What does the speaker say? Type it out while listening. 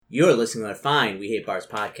You're listening to our fine We Hate Bars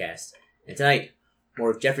podcast. And tonight,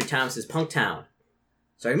 more of Jeffrey Thomas's Punktown.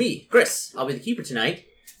 Sorry, me, Chris. I'll be the keeper tonight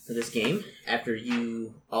for this game. After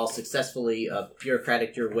you all successfully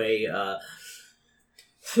bureaucratic your way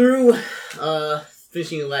through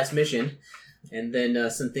finishing the last mission. And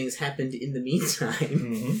then some things happened in the meantime.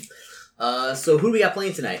 Mm-hmm. So who do we got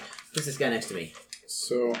playing tonight? Who's this guy next to me?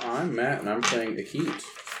 So I'm Matt, and I'm playing Akit,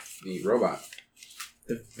 the robot.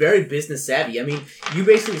 They're very business savvy. I mean, you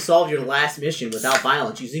basically solved your last mission without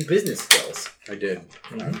violence using business skills. I did.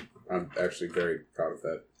 Mm-hmm. I'm actually very proud of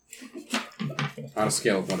that. On a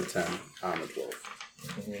scale of 1 to 10, I'm a 12.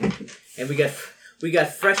 Mm-hmm. And we got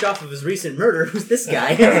fresh off of his recent murder. Who's this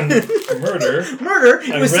guy? Murder? Murder?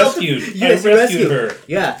 I rescued her.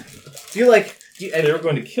 Yeah. Do you like... They were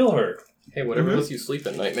going to kill her. Hey, whatever lets you sleep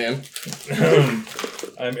at night, man.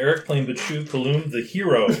 I'm Eric playing Bachu Kaloum, the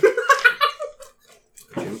hero.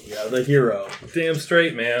 Yeah, the hero. Damn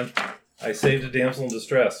straight, man. I saved a damsel in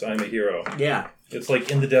distress. I'm a hero. Yeah. It's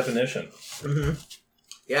like in the definition. Mm-hmm.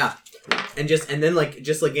 Yeah. And then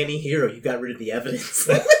just like any hero, you got rid of the evidence.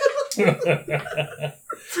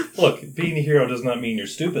 Look, being a hero does not mean you're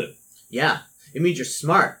stupid. Yeah. It means you're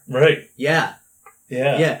smart. Right. Yeah.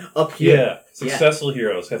 Yeah. Yeah. Up here. Yeah. Successful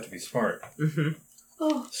heroes have to be smart. Mm-hmm.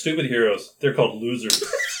 Oh. Stupid heroes, they're called losers.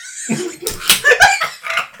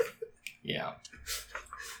 Yeah.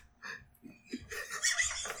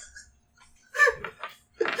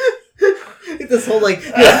 This whole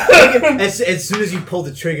as soon as you pull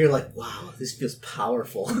the trigger, like, wow, this feels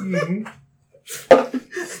powerful. Mm-hmm.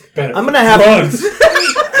 I'm gonna have drugs.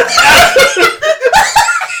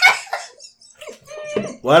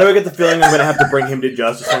 Why do I get the feeling I'm gonna have to bring him to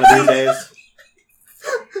justice one of these days?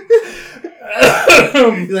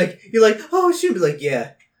 You're like, oh shoot, be like,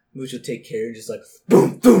 yeah, Mooch will take care, and just like,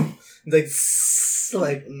 boom, boom, That's how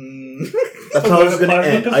it's gonna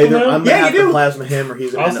end. Either I'm gonna have to plasma him, or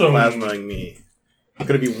he's gonna end up Also, plasmaing me. It's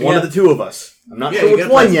gonna be one of the two of us. I'm not sure you which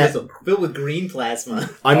gotta one yet. Filled with green plasma.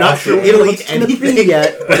 I'm not sure It'll what eat it's gonna be anything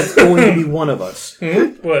yet, but it's going to be one of us.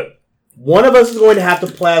 What? One of us is going to have to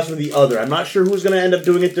plasma the other. I'm not sure who's going to end up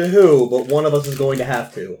doing it to who, but one of us is going to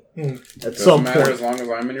have to. At some Doesn't matter point. as long as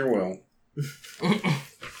I'm in your will.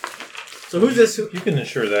 So who's this? You can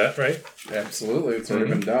ensure that, right? Absolutely, it's already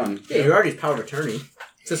been done. Yeah, you're already his power of attorney.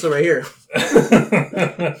 It's this right here.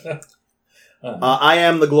 I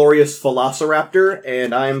am the glorious Velociraptor,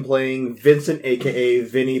 and I am playing Vincent, a.k.a.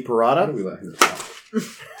 Vinny How do Parada. we let him talk?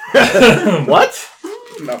 What?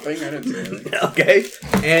 Nothing, I didn't say anything. Okay.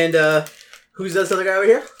 And who's this other guy over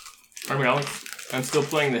here? I'm Alex. I'm still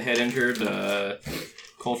playing the head injured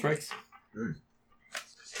Coltrix.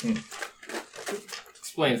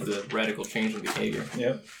 Explains the radical change in behavior.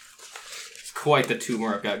 Yep. It's quite the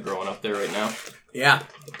tumor I've got growing up there right now. Yeah.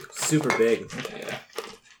 Super big. Yeah.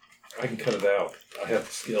 I can cut it out. I have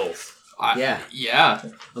the skills. Yeah.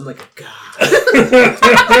 I'm like a god.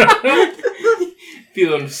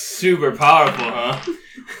 Feeling super powerful, huh?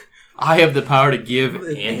 I have the power to give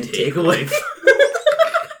and take away.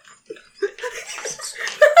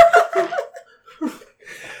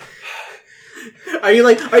 Are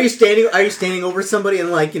you standing over somebody and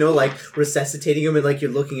resuscitating him, and you're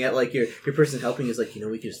looking at your person helping is we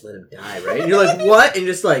could just let him die, right? And you're like, what? And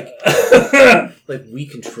just we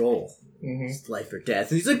control his life or death.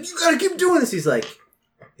 And he's like, you gotta keep doing this. He's like,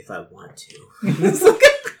 if I want to.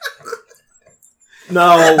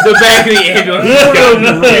 No. The back of the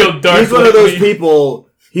ambulance real dark. He's one of those people.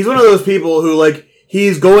 He's one of those people who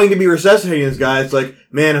he's going to be resuscitating this guy. It's like,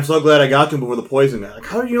 man, I'm so glad I got to him before the poison guy.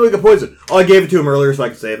 How did you know he got poisoned? Oh, I gave it to him earlier so I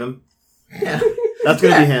could save him. Yeah. That's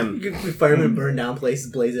gonna be him. Firemen burn down places,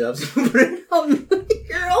 blaze it up.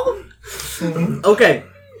 Okay,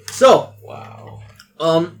 so wow.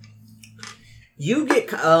 You get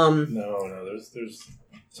No. There's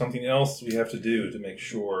something else we have to do to make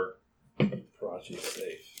sure Parachi's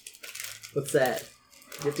safe. What's that?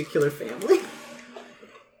 You have to kill her family?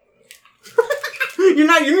 You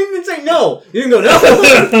didn't even say no. You didn't go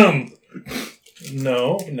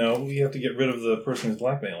no. No, we have to get rid of the person who's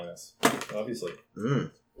blackmailing us, obviously.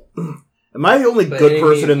 Am I the only By good any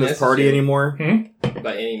person in means this party necessary. anymore?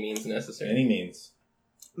 By any means necessary. Any means.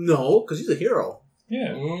 No, because he's a hero.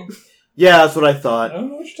 Yeah. Yeah, that's what I thought. I don't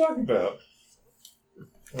know what you're talking about.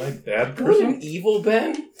 Like bad What an person? evil,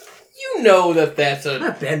 Ben. You know that's a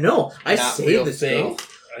Not bad, no. I not saved real this thing. girl.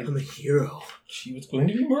 I'm a hero. she was going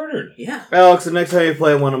to be murdered. Yeah. Alex, the next time you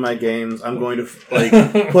play one of my games, I'm going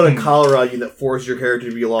to put a collar on you that forces your character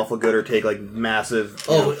to be lawful good or take massive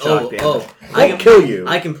shock damage. I'll kill you.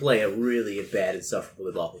 I can play a really bad and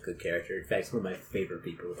sufferable lawful good character. In fact, it's one of my favorite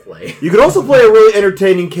people to play. You can also play a really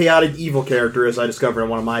entertaining, chaotic, evil character, as I discovered in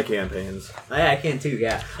one of my campaigns. I can too,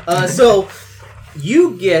 yeah. So,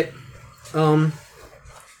 you get,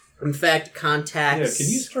 in fact, contacts... Yeah,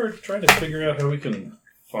 can you start trying to figure out how we can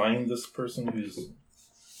find this person who's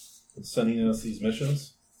sending us these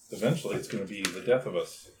missions? Eventually, it's going to be the death of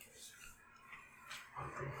us.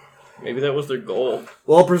 Maybe that was their goal.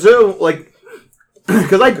 Well, presume,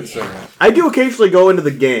 because I do occasionally go into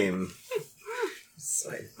the game.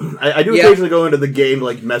 I do occasionally go into the game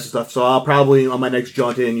to mess with stuff, so I'll probably, on my next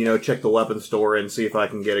jaunt in, check the weapons store and see if I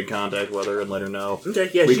can get in contact with her and let her know. Okay,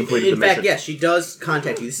 yeah, in fact, yes, she does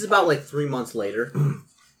contact you. This is about 3 months later.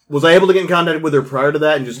 Was I able to get in contact with her prior to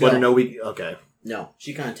that and just let her know okay. No,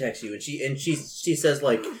 she contacts you, and she says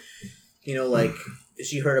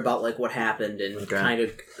she heard about what happened and kind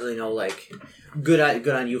of good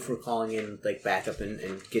on you for calling in backup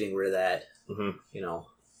and getting rid of that. Mm-hmm.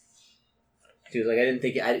 She was I didn't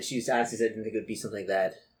think she honestly said I didn't think it would be something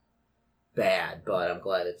that bad, but I'm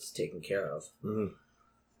glad it's taken care of. Mm-hmm.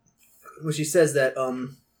 Well, she says that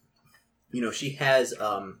she has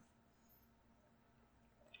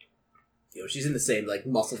she's in the same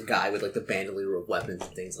muscled guy with the bandolier of weapons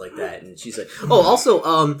and things like that, and she's like, oh, also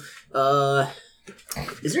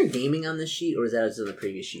is there gaming on this sheet, or is that on the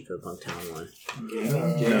previous sheet for the Punktown one?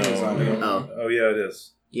 Oh yeah, it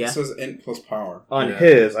is. Yeah, it says int plus power. On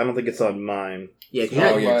his, I don't think it's on mine. Yeah,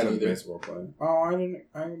 it's baseball play. Oh, I don't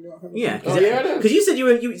have. Yeah, because you said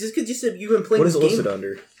you've been playing. What is this it listed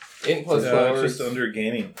under? Int plus power. It's just under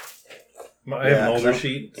gaming. I have an older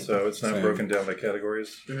sheet, so it's not broken down by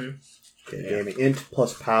categories. Mm-hmm. Okay, gaming int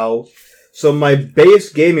plus pow. So my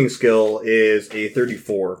base gaming skill is a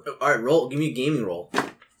 34. All right, roll. Give me a gaming roll. You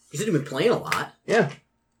said you've been playing a lot. Yeah.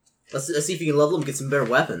 Let's see if you can level them and get some better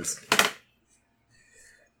weapons.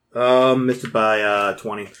 Missed it by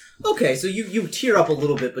 20. Okay, so you tear up a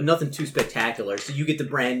little bit, but nothing too spectacular. So you get the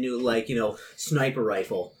brand new sniper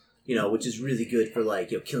rifle, which is really good for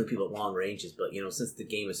killing people at long ranges. But since the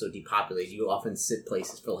game is so depopulated, you often sit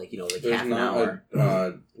places for There's half an hour. Not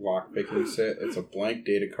a lock picking set. It's a blank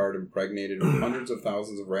data card impregnated with hundreds of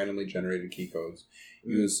thousands of randomly generated key codes.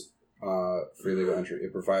 Use free legal entry.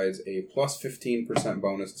 It provides a plus 15%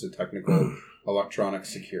 bonus to technical electronic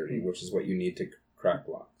security, which is what you need to crack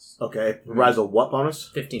locks. Okay. Provides a what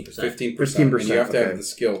bonus? 15%. 15%. And you have to have the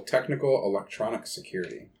skill technical electronic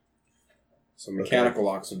security. So mechanical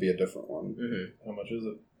locks would be a different one. Mm-hmm. How much is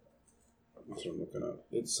it? That's what I'm looking at.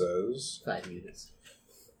 It says 5 units.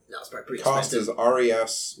 No, it's probably pretty cost expensive. is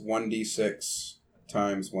RES 1d6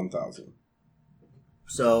 times 1,000.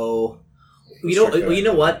 So you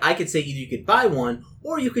know what? I could say either you could buy one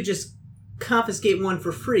or you could just confiscate one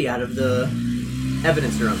for free out of the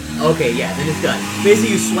evidence room. Okay, yeah, then it's done.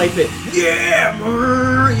 Basically, you swipe it. Yeah!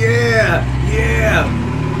 Yeah!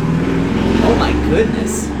 Oh my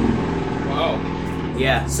goodness. Wow.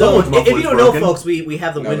 Yeah, so if you don't know, folks, we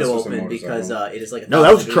have the window this was a open because it is No,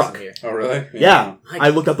 that was a truck. Here. Oh, really? Yeah. I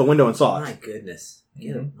looked out the window and saw My it. goodness.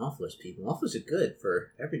 Get them mufflers, people. Mufflers are good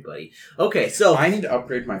for everybody. Okay, so... I need to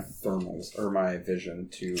upgrade my thermals, or my vision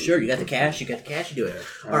to... Sure, you got the cash, you do it.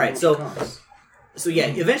 Alright, so yeah,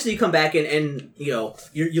 eventually you come back and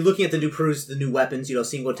you're looking at the new peruse, the new weapons,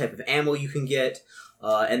 seeing what type of ammo you can get,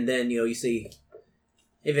 and then, you see...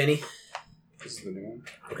 Hey, Vinny. This is the new one.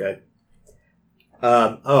 Okay.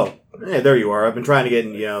 Hey, there you are. I've been trying to get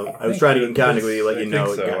in, I was trying to get in contact with you, I don't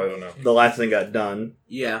know. The last thing got done.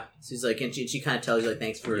 Yeah. She's like, and she kind of tells you,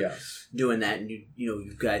 thanks for doing that, and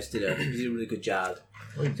you guys did a really good job.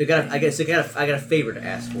 So I got a favor to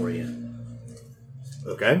ask for you.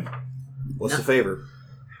 Okay. What's the favor?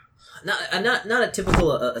 Not a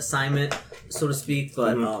typical assignment, so to speak,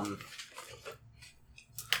 but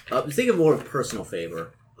think of more of a personal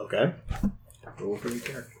favor. Okay. Roll for your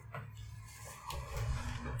character.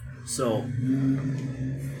 So,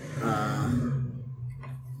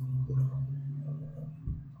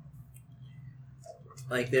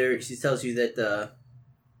 she tells you that,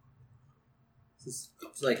 it's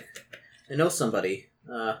I know somebody,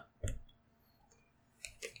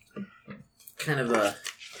 kind of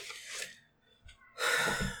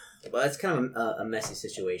well, it's kind of a messy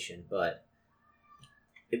situation, but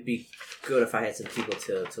it'd be good if I had some people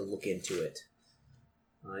to look into it.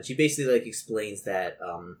 She basically explains that,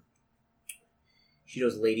 she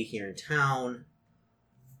knows a lady here in town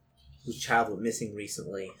whose child went missing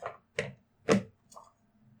recently. They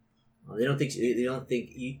don't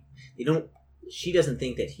she doesn't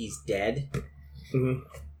think that he's dead, Mhm.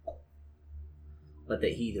 but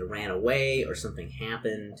that he either ran away or something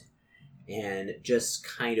happened, and just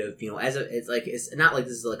kind of it's not like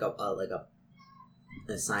this is like an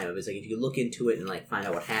assignment. It's like if you look into it and like find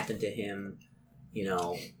out what happened to him,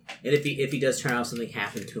 and if he does turn out something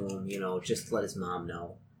happened to him, just let his mom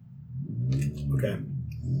know. Okay.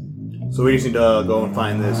 So we just need to go and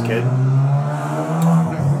find this kid.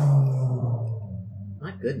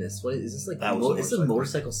 My goodness, what is this like? That was a Is this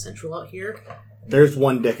Motorcycle Central out here? There's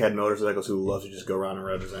one dickhead motorcycles who loves to just go around and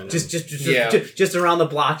represent it. Yeah. Just around the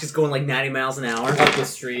block, just going like 90 miles an hour. Up the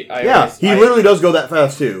street. He literally does go that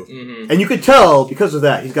fast too. Mm-hmm. And you could tell because of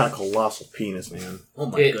that he's got a colossal penis, man. Oh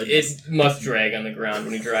my It goodness! must drag on the ground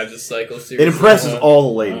when he drives his cycle. It Seriously. impresses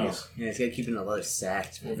all the ladies. Yeah, he's got to keep it in a leather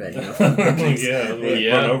sack to prevent Yeah,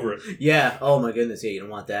 run over it. Yeah. Oh my goodness. Yeah, you don't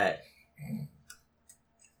want that.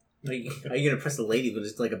 Are you gonna press the lady with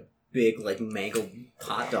just like a big like mangled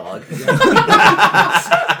hot dog?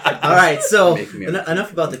 All right. So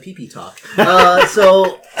enough about the pee-pee talk.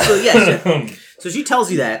 So yeah. So she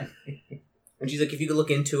tells you that, and she's like, if you could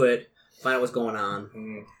look into it, find out what's going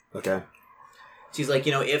on. Okay. She's like,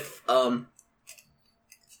 if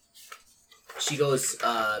she goes,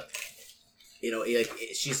 like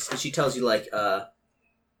she tells you like,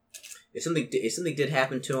 if something did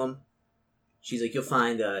happen to him, she's like, you'll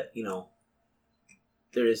find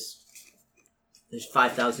there's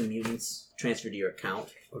 5,000 mutants transferred to your account.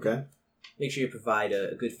 Okay. Make sure you provide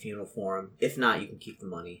a good funeral for him. If not, you can keep the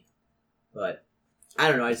money. But I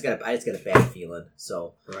don't know. I just got a bad feeling.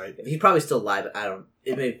 So Right. he's probably still alive. But I don't.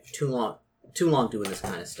 It may be too long doing this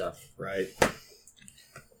kind of stuff. Right.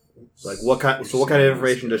 Like what kind? So what kind of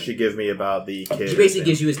information does she give me about the kid? She basically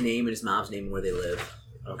gives you his name and his mom's name and where they live.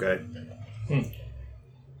 Okay.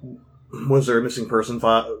 Was there a missing person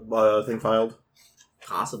thing filed?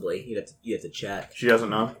 Possibly. You have to check. She doesn't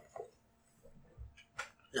know.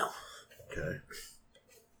 No. Okay.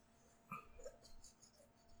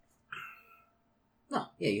 No.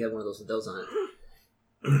 Yeah, you have one of those with those on it.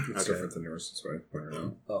 It's different than yours, that's why I pointed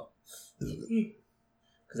out. Oh.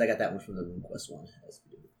 Because I got that one from the RuneQuest one.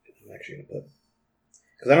 I'm actually gonna put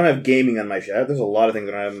because I don't have gaming on my sheet. There's a lot of things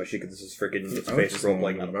that I have on my sheet because this is freaking it's I like based this role one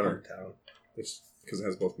playing, not a better. punk town. It's because it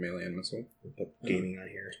has both melee and missile. I'll put gaming on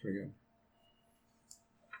here. It's pretty good.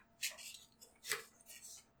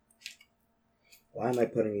 Why am I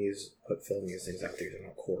filling these things out? These are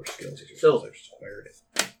not core skills. These are So- skills I've just acquired.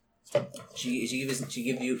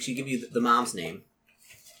 She give you the mom's name.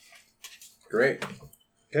 Great.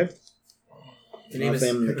 Okay. Her name is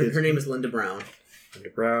her name is Linda Brown. Linda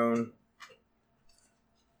Brown.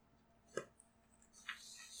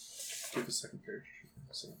 Take a second page.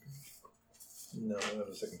 No, I don't have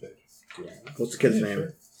a second page. What's the kid's Yeah, name?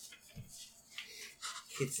 sure.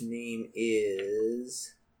 Kid's name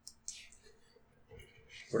is.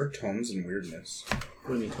 What are tomes and weirdness? What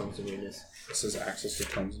do you mean tomes and weirdness? It says access to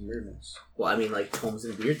tomes and weirdness. Well, I mean like tomes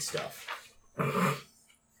and weird stuff.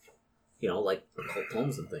 Like occult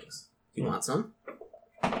tomes and things. You want some?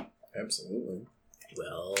 Absolutely.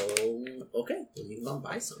 Well, okay. Well, you can go and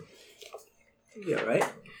buy some. Yeah, right.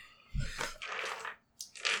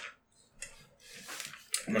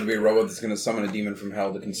 I'm gonna be a robot that's gonna summon a demon from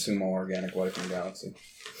hell to consume all organic life in the galaxy.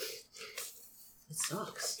 It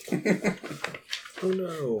sucks. Oh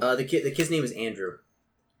no. The kid's name is Andrew.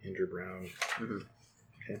 Andrew Brown. Mm-hmm.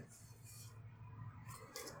 Okay.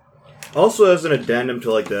 Also, as an addendum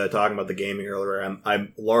to like the talking about the gaming earlier,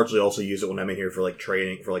 I'm largely also use it when I'm in here for like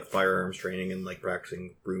training, for like firearms training and like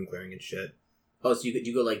practicing room clearing and shit. Oh, so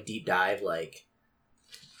you go like deep dive like.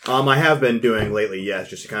 I have been doing lately, yes,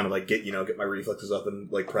 just to kind of like get my reflexes up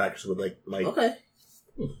and like practice with like my. Okay.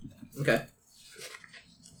 Okay.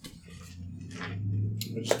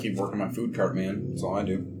 I just keep working my food cart, man. That's all I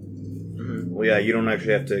do. Mm-hmm. Well, yeah, you don't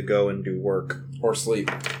actually have to go and do work. Or sleep.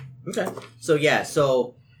 Okay. So yeah.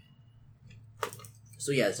 So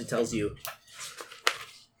it tells you.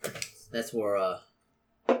 That's where.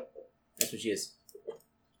 That's what she is.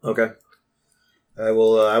 Okay. I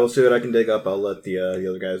will see what I can dig up. I'll let the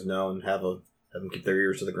other guys know and have them keep their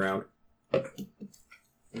ears to the ground.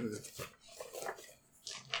 Mm-hmm.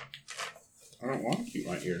 I don't want to keep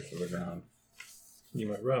my ears to the ground. You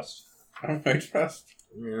might rust. I don't trust.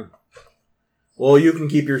 Yeah. Well, you can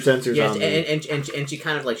keep your sensors Yes, on. Me. and she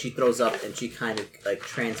kind of like she throws up and she kind of like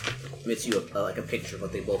transmits you like a picture of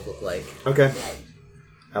what they both look like. Okay.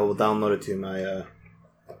 I will download it to my.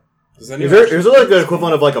 Is Is there like the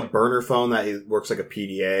equivalent of like a burner phone that works like a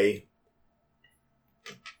PDA?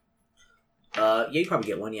 Yeah, you probably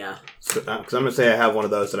get one. Yeah. Because I'm gonna say I have one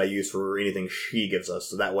of those that I use for anything she gives us,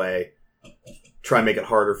 so that way try and make it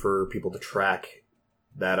harder for people to track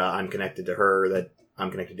that I'm connected to her, that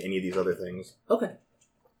I'm connected to any of these other things. Okay.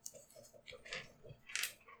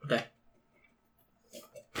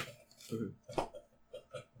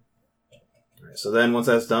 Alright, so then once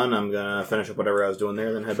that's done, I'm gonna finish up whatever I was doing there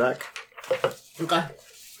and then head back. Okay.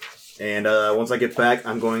 And once I get back,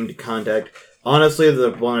 I'm going to contact... Honestly,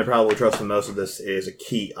 the one I probably trust the most of this is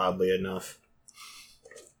Akit, oddly enough.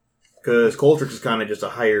 Because Coltrix is kind of just a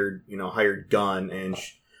hired gun, and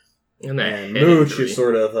Mooch is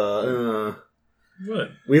sort of,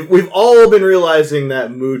 What? We've all been realizing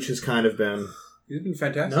that Mooch has kind of been... He's been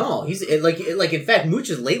fantastic. No, he's like in fact,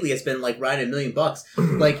 Mooch's lately has been like riding $1 million.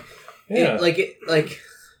 Like, Yeah.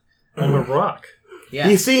 I'm a rock. yeah.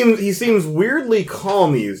 He seems weirdly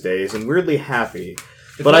calm these days and weirdly happy.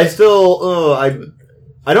 But I still,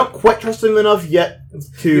 I don't quite trust him enough yet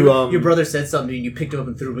to, Your brother said something and you picked him up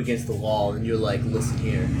and threw him against the wall and you're like, listen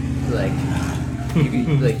here.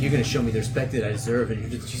 You're gonna show me the respect that I deserve,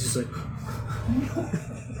 and she's just like,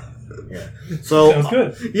 yeah. So, Sounds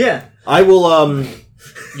good. yeah. I will,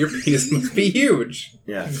 Your penis must be huge.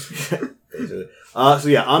 yeah. Basically. So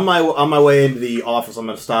yeah, on my way into the office, I'm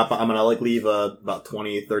gonna leave about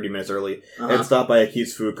 20, 30 minutes early and stop by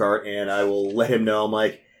Akit's food cart, and I will let him know. I'm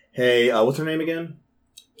like, hey, what's her name again?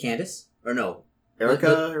 Candace? Or no?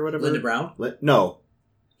 Erica or whatever? Linda Brown? No.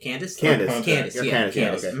 Candace? Candace. Candace, Yeah, yeah. Candace, yeah,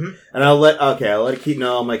 Candace. okay. Mhm. And I'll let Akit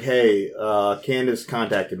know. I'm like, hey, Candace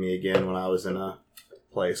contacted me again when I was in a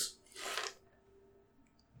place.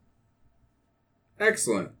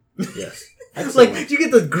 Excellent. Yes. Like, do you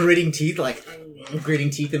get the gritting teeth, gritting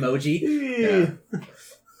teeth emoji? Yeah.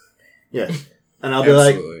 Yes. And I'll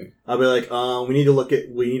Absolutely. be like, we need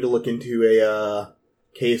to look into a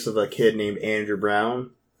case of a kid named Andrew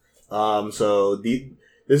Brown. So these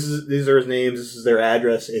are his names. This is their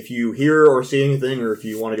address. If you hear or see anything, or if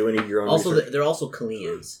you want to do any of your own Also, research. they're also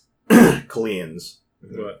Kalians. Kalians.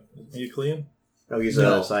 What? Are you clean? Oh, he's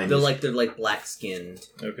No, a scientist. they're like black skinned,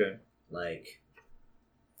 Okay. like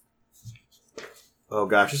Oh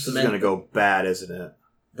gosh, this is Men- gonna go bad, isn't it?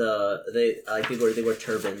 they wear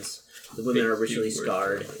turbans. The women are ritually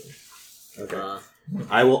scarred. Okay.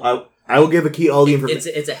 I will give Akit all the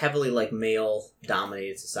information. It's a heavily like male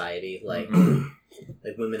dominated society. Like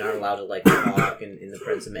like women aren't allowed to like talk in the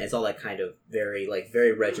presence of men. It's all like kind of very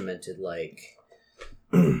regimented. Like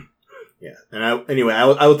Yeah. And I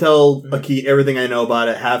will tell Akit everything I know about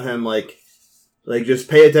it. Have him like just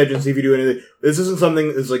pay attention, see if you do anything. This isn't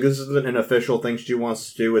an official thing she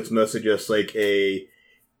wants to do. It's mostly just like if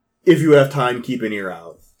you have time, keep an ear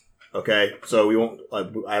out. Okay? So we won't, I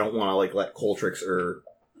don't want to let Coltrix or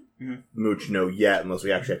Mooch know yet unless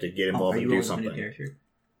we actually have to get involved and do something. I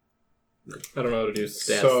don't know how to do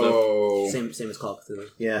stats though. So, same as Call of Cthulhu.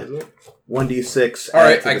 Yeah. 1d6. all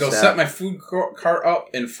right, add to I the go stat. set my food cart up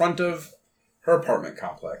in front of her apartment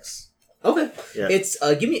complex. Okay, Yeah. it's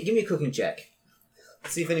give me a cooking check.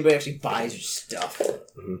 See if anybody actually buys your stuff.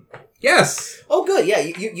 Yes. Oh, good. Yeah,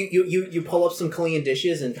 you pull up some Kalian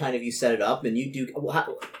dishes and kind of you set it up and you do.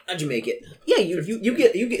 How'd you make it? Yeah,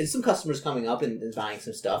 you get some customers coming up and buying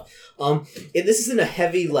some stuff. This isn't a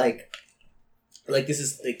heavy like this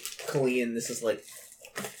is like Kalian. This is like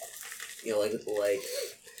like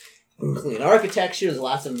Kalian architecture. There's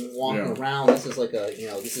lots of them walking around. This is like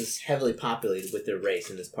this is heavily populated with their race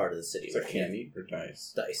in this part of the city. Is it candy or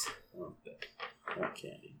dice? Dice. Or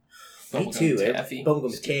candy. Me too. Taffy.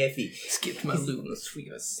 Bubblegum taffy. Skip my Luna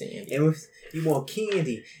sweet sandy. And you want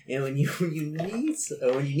candy, and when you need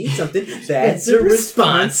something, that's a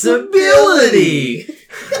responsibility.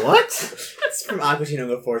 What? That's from Aqua Teen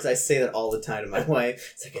Hunger Force. I say that all the time to my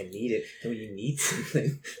wife. It's like I need it, and when you need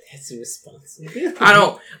something, that's a responsibility. I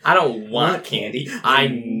don't want candy. I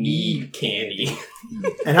need candy.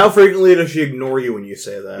 And how frequently does she ignore you when you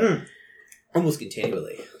say that? Almost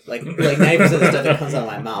continually. Like 90% of the stuff that comes out of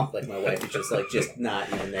my mouth, like my wife is just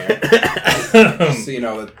not even there.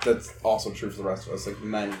 So that's also true for the rest of us. Like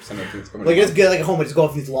 90% of things coming. Like it's good. Like at home, I just go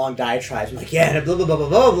off these long diatribes. I'm like, yeah, blah blah blah blah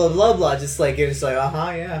blah blah blah blah. Just like it's like,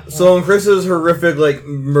 yeah. So when Chris's horrific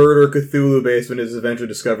murder Cthulhu basement is eventually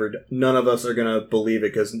discovered, none of us are gonna believe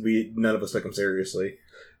it because none of us took him seriously.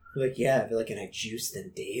 You're like, yeah, I feel like, and I juice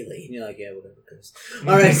them daily. And you're like, yeah, whatever.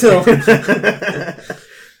 All right,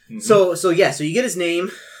 so you get his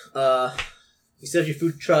name. You set up your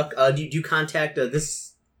food truck. Do you contact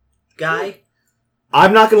this guy?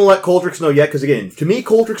 I'm not going to let Coltrix know yet, because again, to me,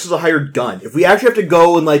 Coltrix is a hired gun. If we actually have to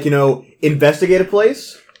go and, investigate a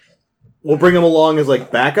place, we'll bring him along as,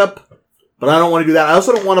 backup. But I don't want to do that. I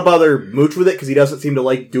also don't want to bother Mooch with it, because he doesn't seem to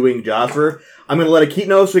like doing jobs for her. I'm going to let Akit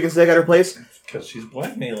know so we can stake out her place. Because she's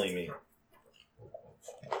blackmailing me.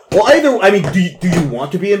 Well, I mean, do you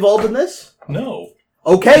want to be involved in this? No.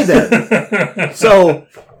 Okay, then. So,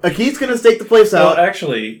 Akit's going to stake the place Well, out.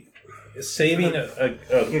 actually, saving a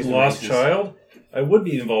lost child, I would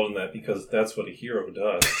be involved in that because that's what a hero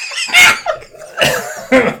does.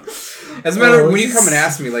 As a matter of when you come and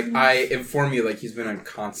ask me, like, I inform you, like, he's been on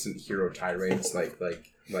constant hero tirades, like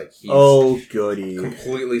he's Oh, goody.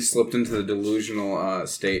 completely slipped into the delusional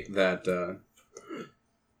state that,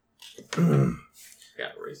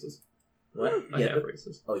 Yeah, racist. What? I Yeah. have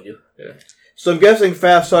racist. Oh, you do? So I'm guessing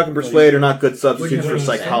fast talk and persuade are not good substitutes for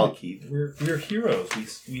psychology. We're heroes.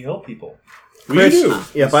 We help people. Chris, do.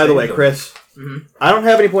 yeah, by the way, Chris, Mhm. I don't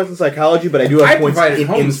have any points in psychology, but I do have I points provided in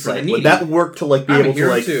homes for the insight. needy. Would that work to like be I'm a able to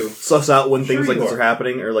hero like too. suss out when Sure things like you this are. are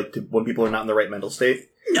happening, or like when people are not in the right mental state?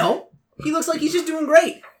 No. He looks like he's just doing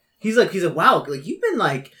great. He's like, wow, like you've been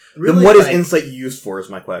like really. Then what is like, insight used for? Is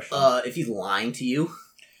my question. if he's lying to you?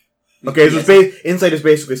 Okay, so insight is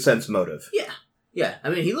basically sense motive. Yeah. I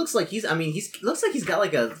mean, he looks like he's looks like he's got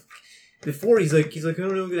like a. Before he's like I don't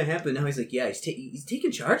know what's gonna happen. Now he's like, yeah, he's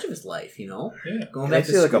taking charge of his life. You know, Yeah. going Can I back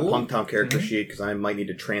to see like a school. Punktown character Mhm. sheet because I might need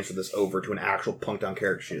to transfer this over to an actual Punktown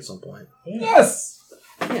character sheet at some point. Yes!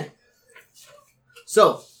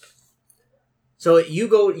 So you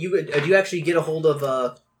go. Do you actually get a hold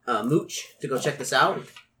of Mooch to go check this out?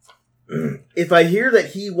 If I hear that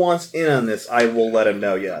he wants in on this, I will let him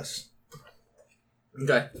know. Yes,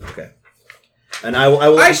 Okay. and I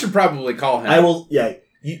will. I should probably call him. I will. Yeah,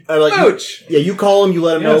 Coach! Yeah, you call him. You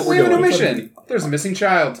let him know Yes, what We we're have a new doing. mission. There's a missing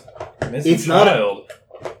child. Missing It's not a- child.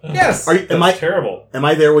 Yes! That's terrible. Am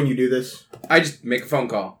I there when you do this? I just make a phone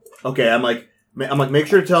call. Okay, I'm like, make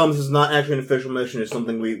sure to tell him this is not actually an official mission. It's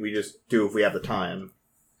something we just do if we have the time.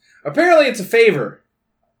 Apparently it's a favor.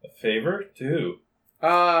 A favor? To who?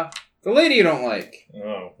 The lady you don't like.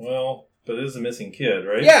 Oh, well, but it is a missing kid,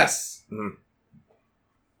 right? Yes!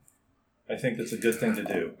 I think that's a good thing to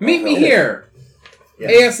do. Meet me Okay. here. Yeah.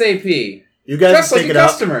 ASAP. You guys Just like take a it out.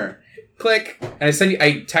 customer. Click. And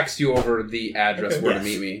I text you over the address Okay. where Yes. to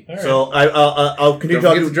meet me. All right. So I'll continue Don't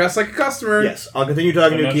forget talking. to dress like a customer. Yes, I'll continue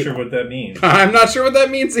talking I'm to not Keith. sure what that means. I'm not sure what that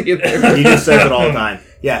means either. He just says it all the time.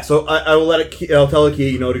 Yeah, so I will I'll tell the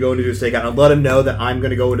key, to go into his stakeout. I'll let him know that I'm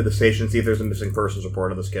going to go into the station and see if there's a missing persons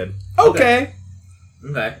report of this kid. Okay.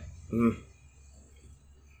 Okay. Mm.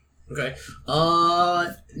 Okay.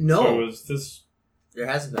 So No, is this there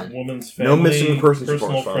hasn't been. woman's No family missing persons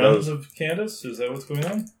personal reports, friends those. of Candace? Is that what's going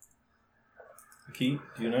on? Keith,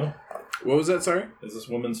 do you know? What was that, sorry? Is this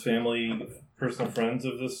woman's family personal friends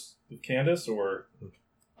of Candace, or?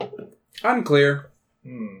 Unclear.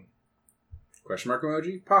 Hmm. Question mark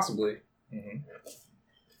emoji? Possibly. Mm-hmm.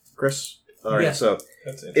 Chris? Alright, Yeah. so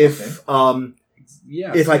That's interesting.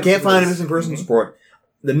 Yeah. if I can't find a missing persons report,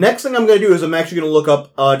 the next thing I'm going to do is I'm actually going to look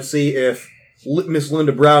up to see if Miss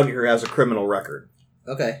Linda Brown here has a criminal record.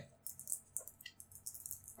 Okay.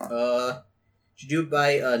 Should you do it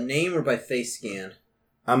by name or by face scan?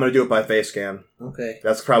 I'm going to do it by face scan. Okay.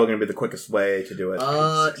 That's probably going to be the quickest way to do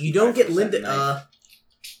it. You don't get 65% Linda. knife.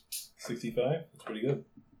 65? That's pretty good.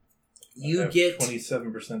 You I have get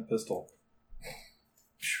 27% pistol.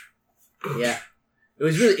 yeah. It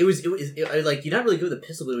was like you're not really good with a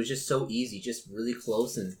pistol, but it was just so easy, just really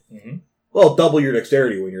close and Mm-hmm. Well, double your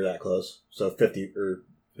dexterity when you're that close. So 50 or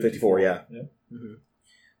 54, yeah. yeah.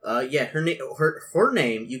 Her name, her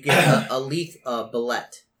name. You get Aleth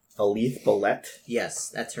Billette. Aleth Billette? Yes,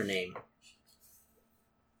 that's her name.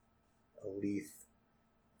 Aleth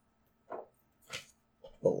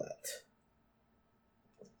Billette.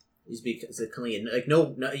 Just because it like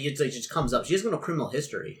no, it just comes up. She has no criminal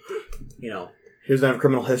history. She doesn't have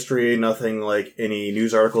criminal history, nothing like any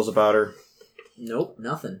news articles about her. Nope,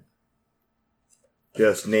 nothing.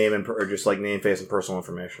 Just name or just like name, face, and personal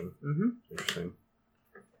information. Mm-hmm. Interesting.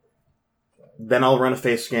 Then I'll run a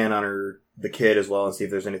face scan on the kid as well, and see if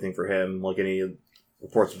there's anything for him, like any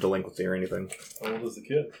reports of delinquency or anything. How old is the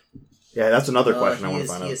kid? Yeah, that's another question I want to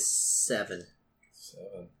find He out. is 7.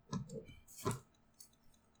 7.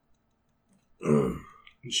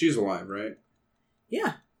 She's alive, right?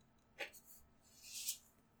 Yeah.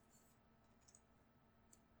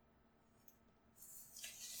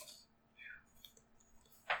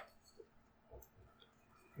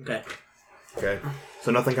 Okay. Okay.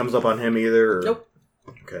 So nothing comes up on him either? Or? Nope.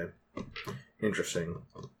 Okay. Interesting.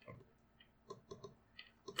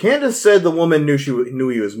 Candace said the woman knew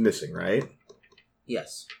he was missing, right?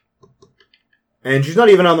 Yes. And she's not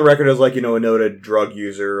even on the record as, like, a noted drug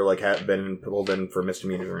user, like, had been pulled in for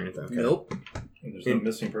misdemeanors or anything. Okay. Nope. And there's no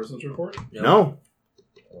missing persons report? Nope. No.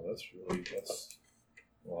 Well,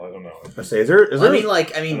 well, I don't know. I say, is there? I mean, I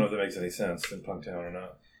don't know if that makes any sense in Punktown or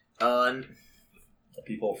not. Are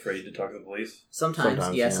people afraid to talk to the police?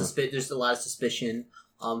 Sometimes yeah. there's a lot of suspicion.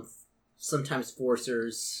 Sometimes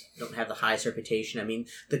forcers don't have the highest reputation. I mean,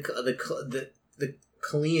 the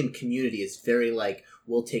Kalian community is very like,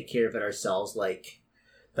 we'll take care of it ourselves. Like,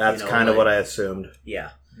 That's kind of what I assumed.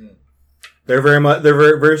 Yeah. They're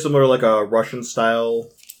very similar to like a Russian style,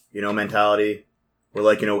 mentality, where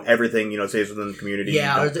like everything stays within the community.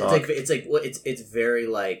 Yeah, you don't talk. it's very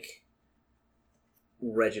like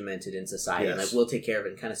regimented in society. Yes. Like, we'll take care of it,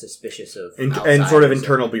 and kind of suspicious of and sort of outsiders.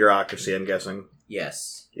 internal bureaucracy. I'm guessing.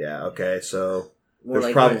 Yes. Yeah. Okay. So More there's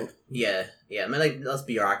like probably yeah. I mean, like, less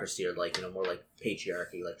bureaucracy, or like more like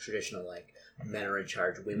patriarchy, like traditional, like men are in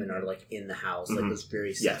charge, women are like in the house, like those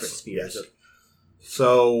very separate spheres. Yes.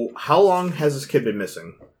 So how long has this kid been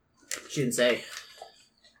missing? She didn't say.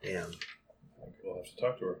 Damn. We'll have to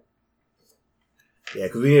talk to her. Yeah,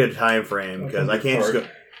 because we need a time frame. Because I can't just Card. go.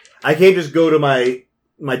 I can't just go to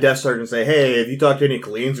my desk sergeant and say, "Hey, have you talked to any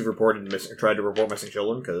Kalians who've reported missing, tried to report missing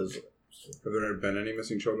children?" Because Have there been any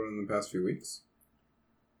missing children in the past few weeks?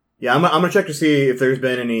 yeah, I'm gonna check to see if there's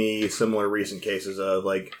been any similar recent cases of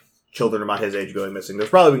like children about his age going missing. There's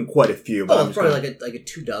probably been quite a few. But Oh, I'm it's just probably gonna- like a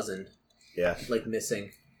 24 yeah. like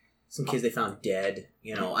missing. Some kids they found dead.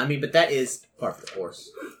 I mean, but that is part of the course.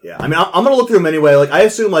 Yeah, I mean, I'm gonna look through them anyway. Like, I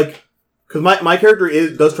assume, like, because my character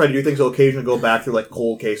does try to do things. He'll occasionally go back through like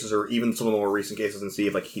cold cases or even some of the more recent cases and see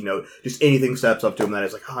if like just anything steps up to him that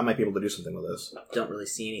is like, oh, I might be able to do something with this. Don't really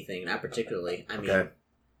see anything, not particularly. I mean, Okay.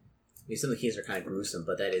 some of the cases are kind of gruesome,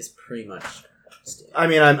 but that is pretty much. I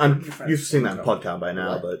mean, I'm used to seeing that in Pugtown by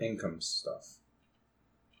now, What? but Income stuff.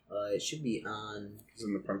 It should be on. Is it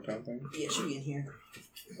in the Punktown thing? Yeah, it should be in here.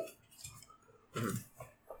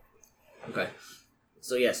 Okay.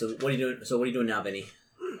 So yeah. So what are you doing? So what are you doing now, Vinny?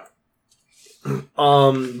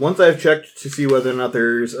 once I've checked to see whether or not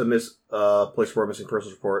there's a place for a missing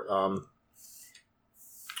persons report, I'm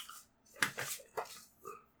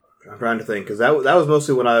trying to think because that was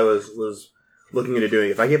mostly what I was looking into doing.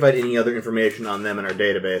 If I can find any other information on them in our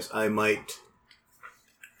database, I might.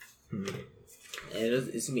 And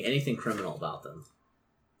it's gonna be anything criminal about them.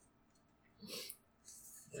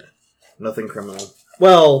 Nothing criminal.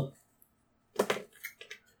 Well,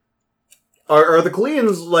 are the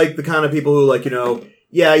Kalians like the kind of people who like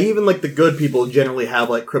yeah, even like the good people generally have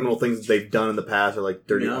like criminal things that they've done in the past or like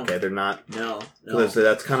dirty. No. Okay, they're not. No. So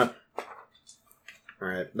that's kind of. All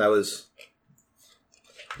right, that was.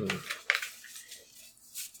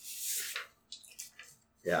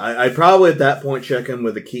 Yeah, I'd probably at that point check in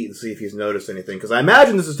with the Keat and see if he's noticed anything because I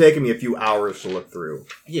imagine this has taken me a few hours to look through.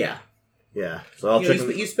 Yeah. Yeah, so I'll check.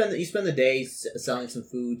 You spend the day selling some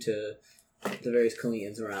food to the various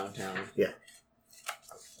Kalians around town.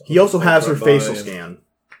 He also has her By facial and- scan.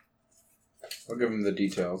 I'll give him the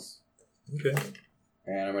details. Okay.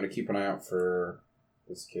 And I'm going to keep an eye out for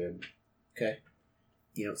this kid. Okay.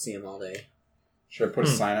 You don't see him all day. Should I put a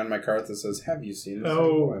sign on my cart that says, "Have you seen this?"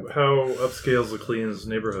 How upscale's the Clean's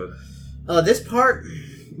neighborhood? This part,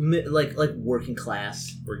 like working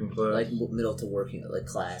class, Working class? like middle to working like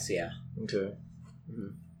class. Yeah. Okay.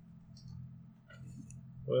 Mhm.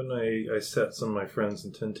 When I set some of my friends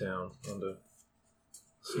in Tin Town onto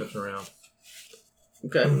sniffing around.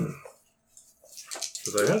 Okay.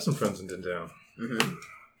 Because I have some friends in Tin Town. Mm-hmm.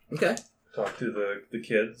 Okay. Talk to the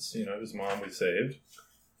kids, whose mom we saved.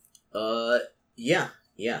 Yeah.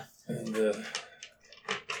 And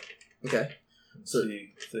Okay. So-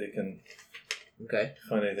 see if they can Okay.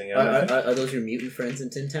 find anything out. Are those your mutant friends in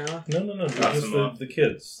Tin Town? No. That's Just them the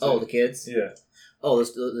kids. Oh, the kids. Yeah. Oh,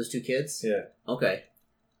 those two kids. Yeah. Okay.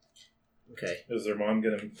 Okay. Is their mom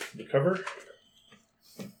going to recover?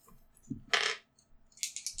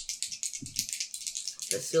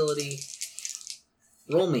 Facility.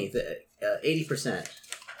 Roll me the 80%.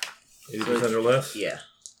 80% or less? Yeah.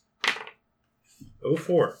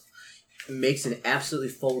 04. Makes an absolutely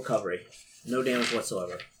full recovery. No damage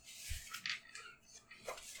whatsoever.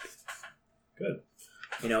 Good.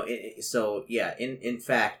 So yeah. In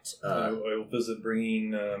fact. I will visit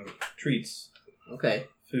bringing treats. Okay.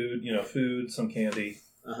 Food, some candy.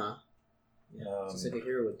 Uh huh. Just like a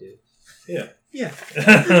hero would do. Yeah. Yeah.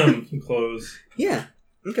 Some clothes. Yeah.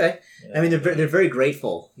 Okay. I mean, they're very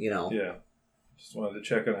grateful. Yeah. Just wanted to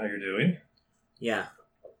check on how you're doing. Yeah.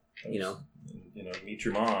 Meet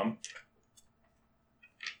your mom.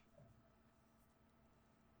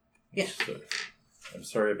 Yeah. So, I'm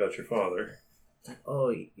sorry about your father. Oh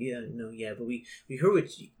yeah, no, yeah, but we heard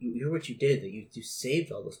what you did. That you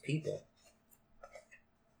saved all those people.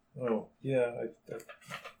 Oh, yeah,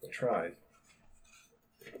 I tried.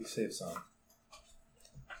 We saved some.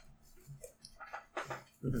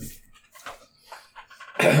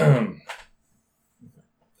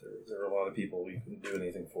 of people we couldn't do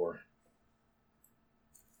anything for.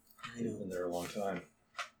 I know. Been there a long time.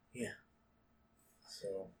 Yeah.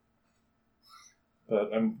 So,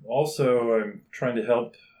 but I'm trying to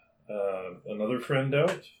help another friend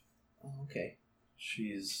out. Oh, okay.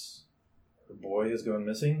 Her boy has gone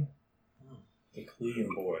missing. Oh. The Clean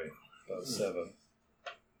boy, about 7.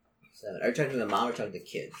 7. Are you talking to the mom or talking to the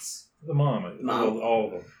kids? The mom, Mom. all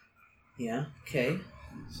of them. Yeah. Okay.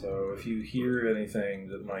 So if you hear anything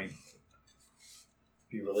that might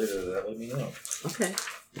be related to that, let me know. Okay.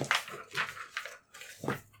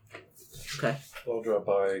 Okay. I'll drop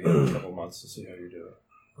by again in a couple months to see how you're doing.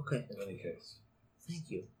 Okay. In any case. Thank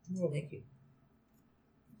you. Thank you.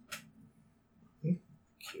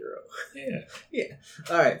 Kiro. Yeah.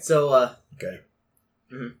 All right. So. Okay.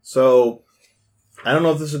 Mhm. So, I don't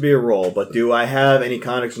know if this would be a role, but do I have any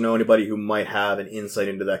contacts to know anybody who might have an insight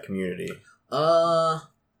into that community?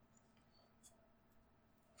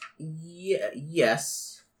 Yeah.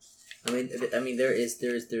 Yes. I mean, there is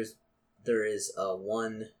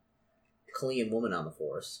one Korean woman on the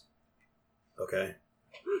force. Okay.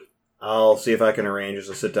 I'll see if I can arrange just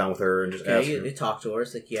to sit down with her and just ask Okay, her. you talk to her.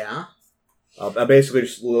 It's like, yeah. I basically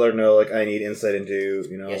just let her know, like, I need insight into,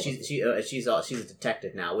 you know... Yeah, she's a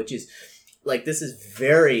detective now, which is, like, this is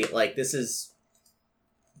very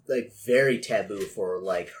taboo for,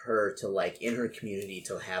 like, her to, like, in her community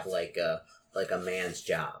to have, like a man's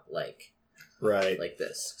job, like Right. like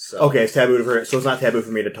this. So Okay, it's taboo for her. So it's not taboo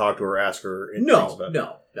for me to talk to her or ask her. No, about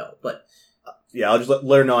no, but Yeah, I'll just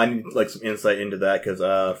let her know I need like some insight into that because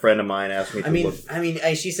a friend of mine asked me to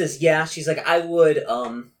look. She says, yeah. She's like, I would.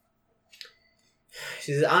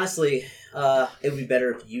 She says, honestly, it would be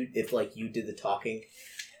better if you did the talking.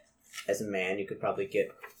 As a man, you could probably get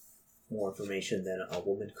more information than a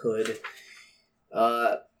woman could.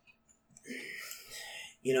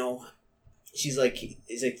 She's like,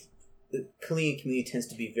 the Korean community tends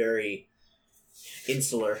to be very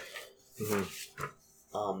insular.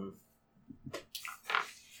 Mm-hmm.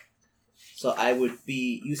 So I would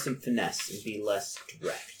use some finesse and be less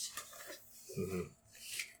direct. Mm-hmm.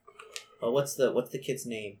 What's the kid's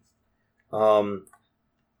name? The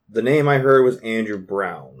name I heard was Andrew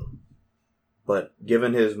Brown, but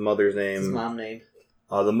given his mother's name, His mom name?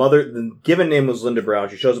 the given name was Linda Brown.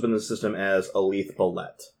 She shows up in the system as Aleth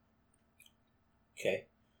Ballette. Okay.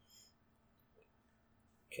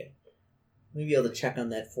 Maybe be able to check on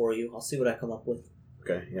that for you. I'll see what I come up with.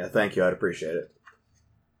 Okay, yeah, thank you. I'd appreciate it.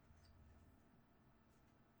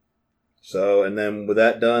 So, and then with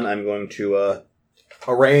that done, I'm going to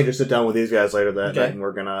arrange to sit down with these guys later that night, and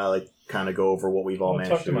we're gonna kind of go over what we've all I'll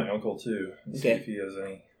managed talk to my uncle too and see if he has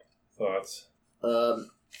any thoughts. Let's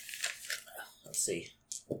see.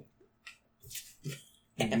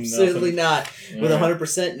 Absolutely not. With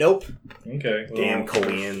 100%, nope. Okay. Well, Damn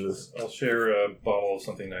Koreans. I'll share a bottle of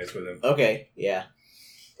something nice with him. Okay, yeah.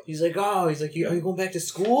 He's like, are you going back to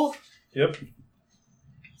school? Yep.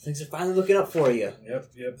 Things are finally looking up for you.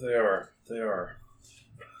 Yep, they are.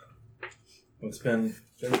 It's been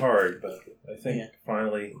hard, but I think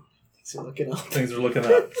finally Things are looking up. things are looking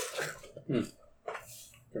up.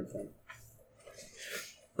 Good thing.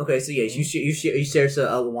 Okay, so yeah, you share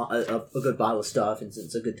a good bottle of stuff, and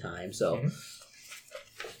it's a good time. So,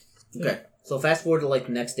 okay, so fast forward to like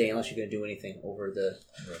the next day, unless you're gonna do anything over the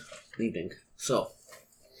evening. So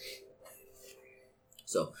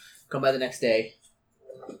come by the next day.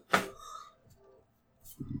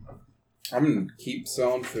 I'm gonna keep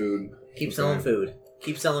selling food. Keep selling food.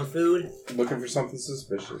 Looking for something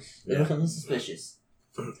suspicious. There's something suspicious.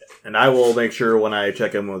 And I will make sure when I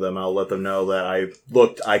check in with them, I'll let them know that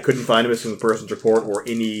I couldn't find a missing person's report or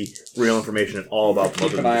any real information at all about them.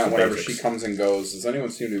 Keep an eye out whenever she comes and goes. Does anyone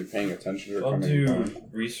seem to be paying attention to her I'll coming do and going?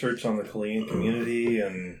 research on the Korean community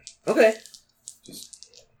and Okay.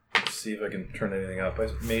 just see if I can turn anything up. I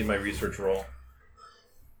made my research roll.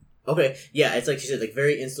 Okay, yeah, it's like you said, like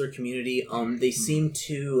very insular community. They seem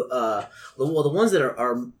to, the ones that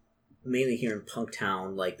are mainly here in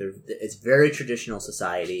Punktown, like it's very traditional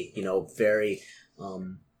society. Very,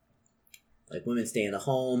 like women stay in the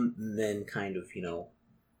home, men kind of,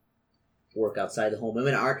 work outside the home.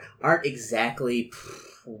 Women aren't exactly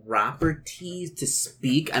properties to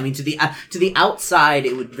speak. I mean, to the outside,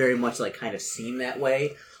 it would very much like kind of seem that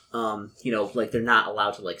way. Like they're not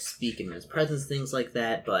allowed to like speak in men's presence, things like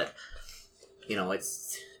that. But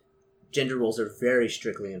it's gender roles are very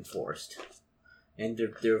strictly enforced, and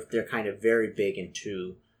they're kind of very big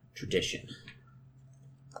into tradition.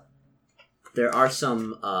 There are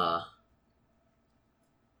some of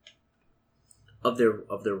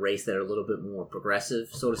their race that are a little bit more progressive,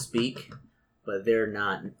 so to speak, but they're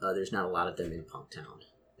not. There's not a lot of them in Punktown.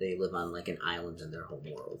 they live on like an island in their home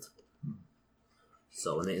world.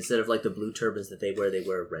 So instead of like the blue turbans that they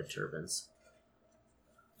wear red turbans.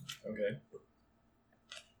 Okay.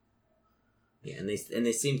 Yeah, and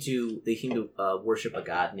they seem to worship a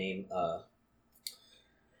god named I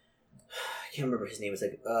can't remember his name. It's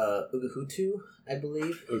like Ugahutu, I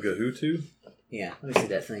believe. Ugahutu? Yeah, let me see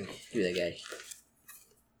that thing. Do that guy.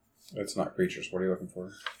 It's not creatures. What are you looking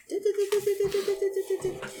for?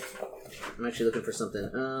 I'm actually looking for something.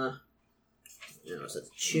 So it's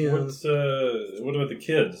Chum. What about the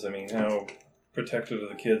kids? I mean, how protective are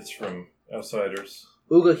the kids from outsiders?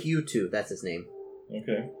 Ugahutu, that's his name.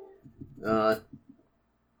 Okay.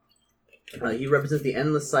 He represents the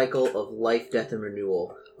endless cycle of life, death, and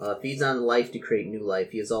renewal. Feeds on life to create new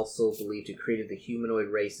life. He is also believed to have created the humanoid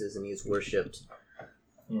races, and he is worshipped.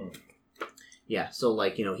 Yeah, so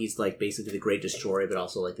like he's like basically the great destroyer, but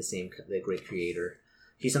also like the great creator.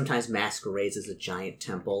 He sometimes masquerades as a giant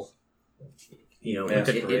temple.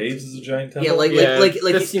 Masquerades as a giant temple. Yeah, like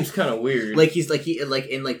that seems kind of weird. Like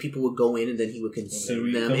people would go in and then he would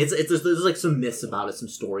consume them. There's like some myths about it, some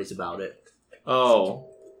stories about it. Oh,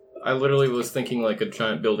 I literally was thinking like a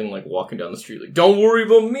giant building, like walking down the street. Like, don't worry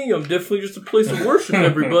about me. I'm definitely just a place of worship,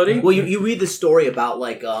 everybody. Well, you read the story about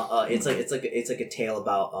like it's like a tale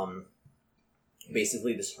about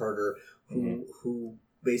basically this herder who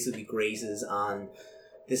basically grazes on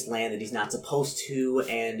this land that he's not supposed to,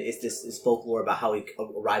 and it's this folklore about how he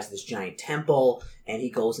arrives at this giant temple, and he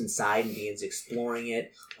goes inside and begins exploring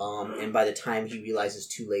it, and by the time he realizes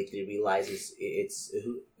too late that he realizes it's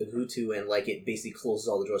a Hutu, and like it basically closes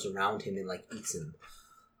all the doors around him and like eats him.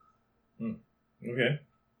 Okay.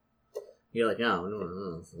 You're like, no,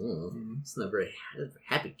 it's not a very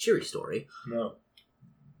happy, cheery story. No.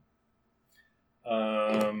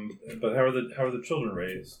 But how are the children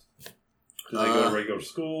raised? Do they go to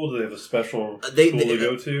school? Do they have a special school to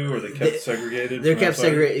go to? Or are they kept segregated? They're kept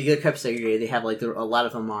segregated. They're kept segregated. They have like a lot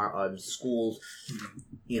of them are schools.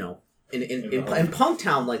 In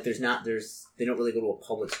Punktown, like they don't really go to a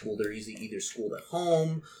public school. They're usually either schooled at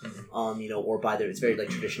home, or by it's very like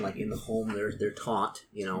traditional, like in the home they're taught.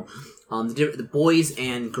 The boys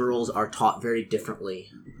and girls are taught very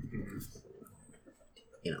differently.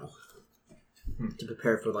 To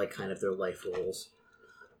prepare for like kind of their life roles.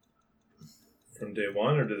 From day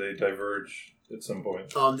one, or do they diverge at some point?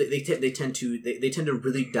 They tend to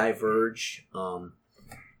really diverge.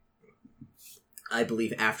 I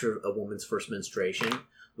believe after a woman's first menstruation,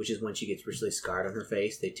 which is when she gets really scarred on her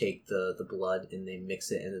face, they take the blood and they mix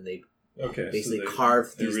it, and then they basically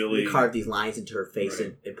carve these lines into her face,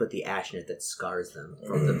 right, and put the ash in it that scars them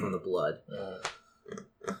from the blood.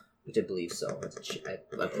 Which I believe so. I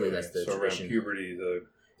believe that's the tradition. Around puberty,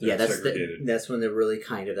 that's when they're really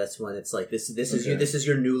kind of. That's when it's like this is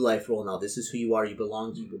your new life role now. This is who you are. You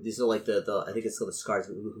belong to. These are like the I think it's called the scars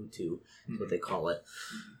of Uhutu, is what they call it.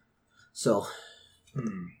 So.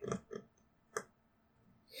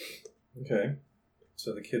 Okay,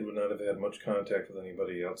 so the kid would not have had much contact with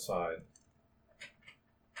anybody outside.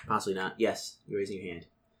 Possibly not. Yes, you're raising your hand.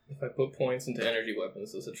 If I put points into energy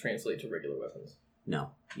weapons, does it translate to regular weapons?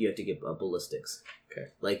 No, you have to get ballistics.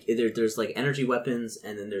 Okay. Like there's like energy weapons,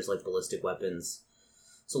 and then there's like ballistic weapons.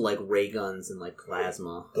 So like ray guns and like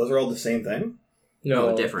plasma. Those are all the same thing? No,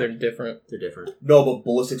 they're different. They're different. No, but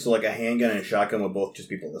ballistics are like a handgun and a shotgun would both just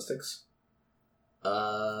be ballistics.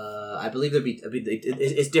 I believe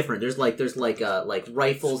it's different. There's like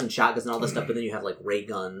rifles and shotguns and all this stuff, but then you have like ray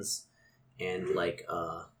guns and like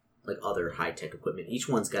other high tech equipment. Each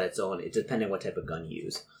one's got its own. It's depending on what type of gun you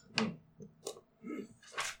use.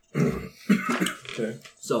 Okay.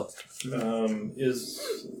 So,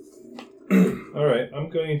 all right. I'm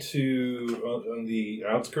going to on the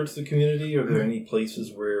outskirts of the community. Are there any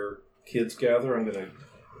places where kids gather? I'm going to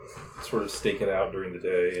sort of stake it out during the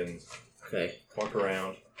day and walk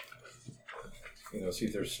around. See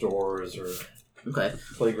if there's stores or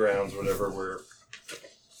playgrounds, whatever. Where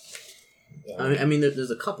I mean,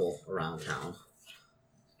 there's a couple around town.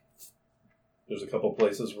 There's a couple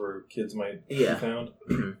places where kids might be found.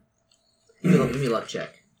 Mm-hmm. Give me a luck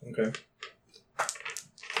check. Okay.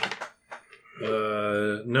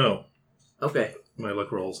 No. Okay. My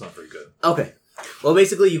luck roll is not very good. Okay. Well,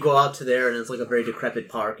 basically, you go out to there, and it's like a very decrepit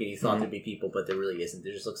park, and you thought there'd be people, but there really isn't.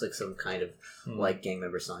 There just looks like some kind of like gang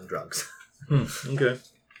member selling drugs. Okay.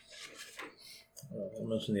 I'll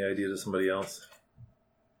mention the idea to somebody else.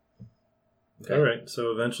 Okay. All right.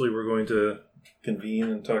 So eventually, we're going to convene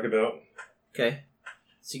and talk about. Okay.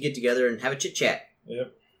 So you get together and have a chit chat.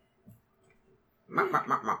 Yep.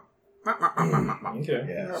 Okay.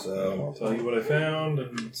 Yeah, so I'll tell you what I found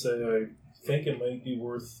and say I think it might be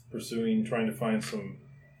worth pursuing, trying to find some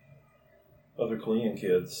other Korean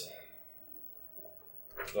kids.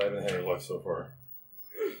 But I haven't had any luck so far.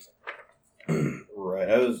 Right.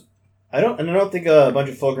 I don't think a bunch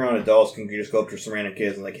of full-grown adults can just go up to some random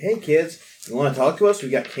kids and like, hey kids, you want to talk to us? We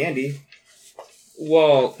got candy.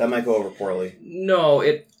 Well, That might go over poorly. no,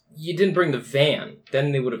 you didn't bring the van.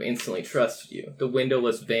 Then they would have instantly trusted you. The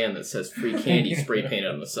windowless van that says free candy spray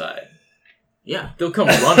painted on the side. Yeah. They'll come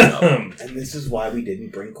running up. And this is why we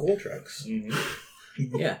didn't bring coal trucks.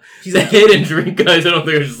 Mm-hmm. Yeah. She's like, I didn't drink, guys. I don't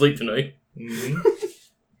think I should sleep tonight. Mm-hmm.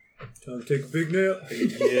 Time to take a big nap.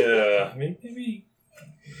 Yeah, maybe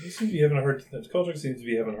he seems to be having a hard. Koldruk seems to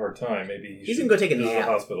be having a hard time. Maybe He's gonna go take a to the nap.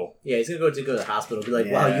 hospital. Yeah, he's gonna go to the hospital and be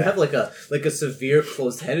like, wow, you have like a severe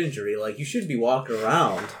closed head injury. Like, you should be walking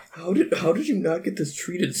around. How did you not get this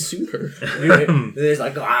treated sooner? And there's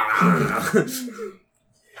like,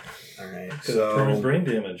 Alright, Permanent so brain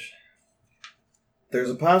damage. there's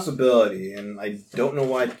a possibility, and I don't know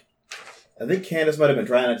why. I think Candace might have been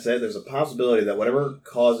trying to say there's a possibility that whatever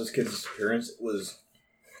caused this kid's disappearance was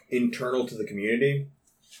internal to the community.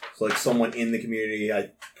 So, like, someone in the community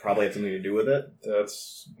probably had something to do with it.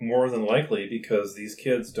 That's more than likely because these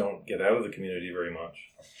kids don't get out of the community very much,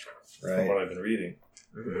 from Right. what I've been reading.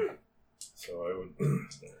 Mhm. So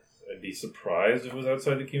I'd be surprised if it was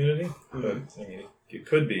outside the community, but I mean, it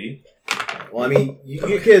could be. Well, I mean,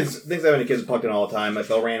 you kids, things happen to kids plucked in all the time. Like,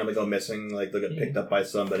 they'll randomly go missing, like, they'll get picked up by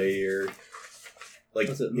somebody, or, like,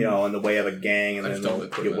 in the way of a gang, and I then just don't they'll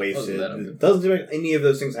look for get that. wasted. Other than that, I'm It doesn't seem like any of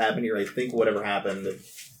those things happen here. I think whatever happened Trying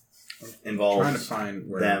to involves find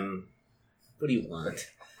where them. what do you want?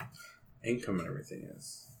 income and everything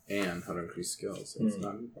is, and how to increase skills. It's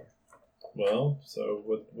not important. Well, so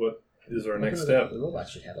what is our next step? The robot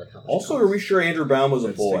should have like how much Also, are knowledge? we sure Andrew Brown was a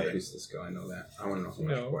Let's boy? increase the skill. I know that. I want to know how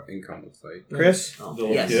much No. what income looks like. Chris, Oh, The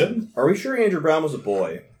little yes. kid? are we sure Andrew Brown was a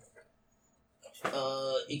boy?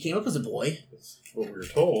 He came up as a boy. That's what we were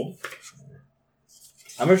told.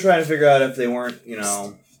 I'm just trying to figure out if they weren't,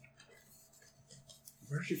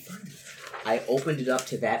 Where did you find it? I opened it up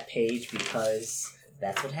to that page because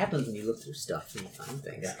that's what happens when you look through stuff and you find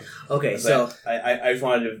things. Yeah. Okay, so I just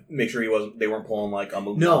wanted to make sure they weren't pulling like a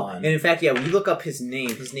movie no, on. and in fact, yeah, when you look up his name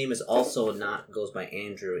is also not goes by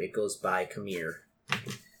Andrew. It goes by Kamir.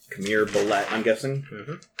 Kamir Ballet, I'm guessing.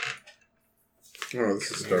 Oh,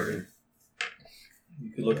 this is starting.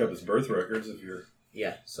 You could look up his birth records if you're.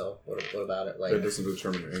 Yeah. So what about it? That Like, doesn't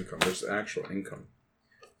determine your income. There's actual income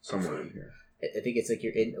somewhere in here. I think it's like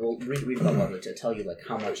read about one to tell you like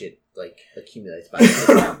how much it like accumulates by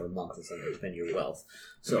a month or something, depending on your wealth.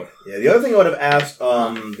 So Yeah, the other thing I would have asked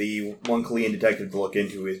the one Korean detective to look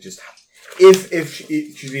into is just if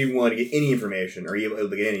she's even willing to get any information or able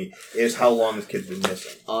to get any, is how long this kid's been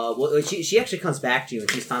missing. well, she actually comes back to you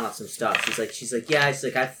and she's found out some stuff. She's like, yeah, it's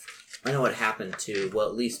like I know what happened to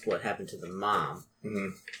at least what happened to the mom.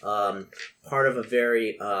 Mm-hmm. Part of a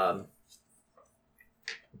very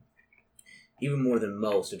even more than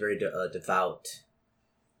most, a very devout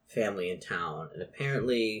family in town, and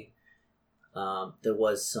apparently there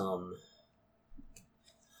was some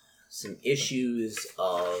issues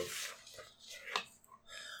of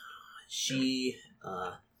she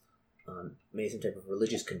made some type of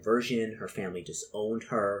religious conversion. Her family disowned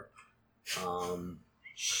her.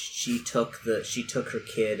 She took her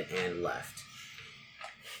kid and left.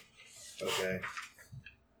 Okay.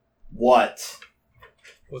 What?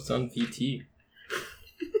 What's on VT?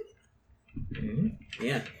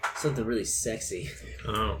 Yeah, something really sexy.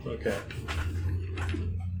 Oh, okay.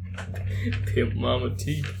 Pimp Mama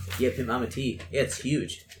T. Yeah, Pimp Mama T. Yeah, it's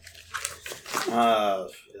huge. I'm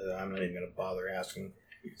not even gonna bother asking.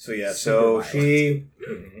 So yeah, so she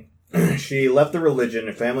left the religion.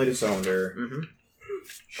 Her family disowned her. Mm-hmm.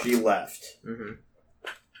 She left. Mm-hmm.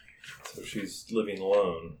 So she's living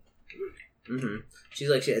alone. Mm-hmm. She's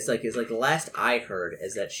like, it's like the last I heard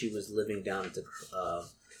is that she was living down at the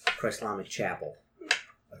Christ-Islamic Chapel.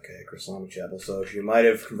 Okay, Islamic Chapel. So she might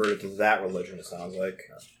have converted to that religion. It sounds like.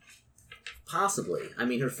 Possibly. I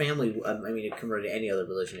mean, her family. It converted to any other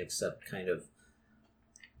religion except kind of,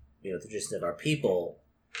 the tradition of our people.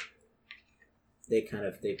 They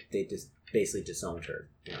just basically disowned her.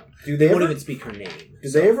 Do they won't ever even speak her name. Do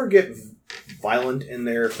they ever get violent in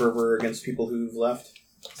their fervor against people who've left?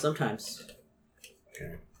 Sometimes.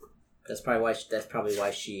 Okay. That's probably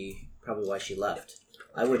why she left.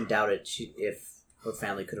 I wouldn't doubt it if her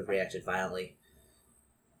family could have reacted violently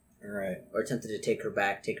All right. or attempted to take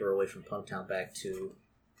her away from Punktown back to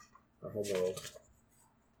her homeworld.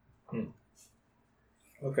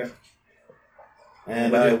 Okay.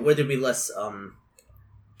 And Would there be less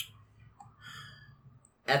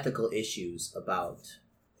ethical issues about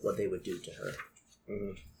what they would do to her?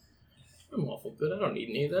 mhm. I'm awful good. I don't need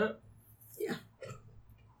any of that.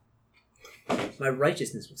 My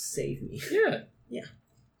righteousness will save me. Yeah.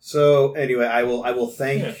 So anyway, I will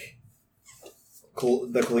thank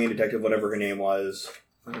the Colleen detective, whatever her name was.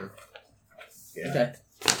 Mhm. Yeah. Okay.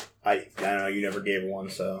 I don't know. You never gave her one,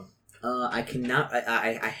 so I cannot.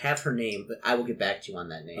 I have her name, but I will get back to you on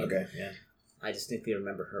that name. okay. Yeah. I distinctly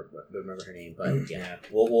remember her name, but yeah.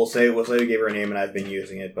 We'll say we gave her a name, and I've been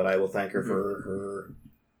using it, but I will thank her for her,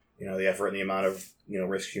 the effort and the amount of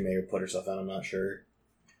risk she may have put herself in. I'm not sure.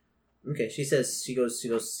 Okay, she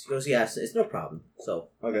goes, yes, it's no problem. So,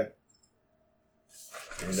 Okay.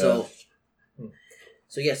 And, so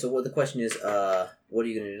what the question is, what are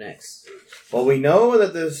you going to do next? well, we know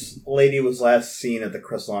that this lady was last seen at the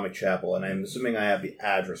Chrislamic Chapel, and I'm assuming I have the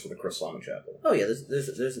address for the Chrislamic Chapel. Oh yeah,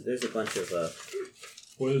 there's a bunch of,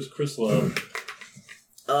 What is Chrislam?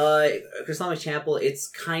 Islamic Chapel, it's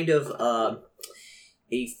kind of,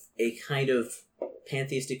 a kind of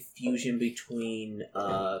pantheistic fusion between,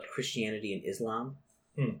 Christianity and Islam.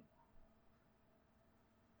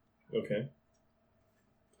 Okay.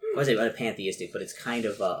 I would say not pantheistic, but it's kind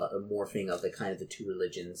of a morphing of the two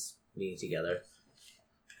religions meeting together.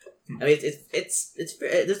 I mean, it's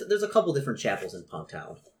there's a couple different chapels in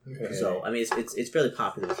Punktown, Okay. so I mean it's fairly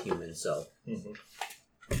popular with humans. So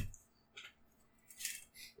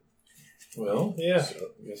Well, yeah.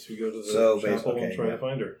 I guess we go to the chapel and try to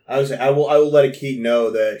find her. I would say I will let Akeet know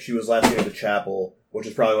that she was last seen at the chapel, which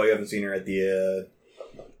is probably why you haven't seen her at the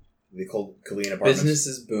Colleen Apartments. Business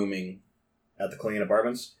is booming. At the Colleen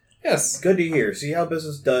Apartments. Yes. Good to hear. See how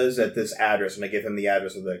business does at this address when I give him the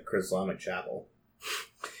address of the Chrislamic Chapel.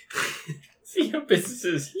 See how business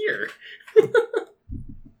is here.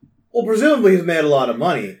 Well, presumably he's made a lot of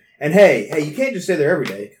money. And hey, you can't just stay there every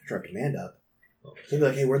day. Turn demand up. He'll be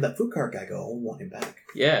like, hey, where'd that food cart guy go? I want him back.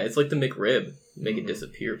 Yeah, it's like the McRib. Make it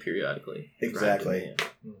disappear periodically. Exactly.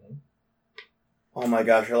 Mm-hmm. Oh my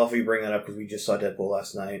gosh, I love how you bring that up because we just saw Deadpool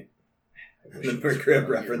last night. The McRib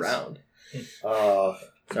reference. Round.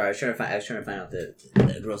 sorry, I was trying to find out the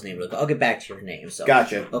girl's name real quick. I'll get back to your name. So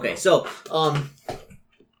Gotcha. okay, so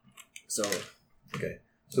Okay.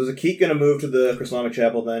 So is Akeet going to move to the Chrislamic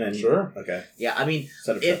Chapel then? And Sure. Okay. yeah, I mean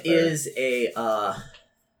Set up it shop there. is a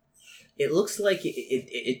it looks like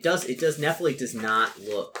it definitely does not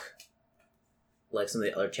look like some of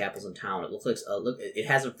the other chapels in town. It looks like it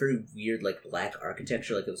has a very weird like black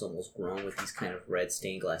architecture, like it was almost grown with these kind of red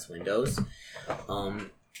stained glass windows.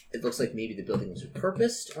 It looks like maybe the building was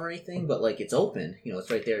repurposed or anything, but like it's open,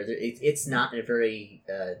 it's right there. It's not a very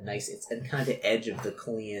nice. It's at kind of the edge of the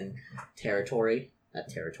Korean territory, not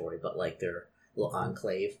territory, but like their little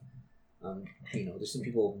enclave. There's some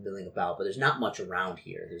people milling about, but there's not much around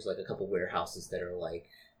here. There's like a couple warehouses that are like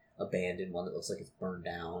abandoned. One that looks like it's burned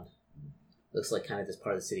down. Looks like kind of this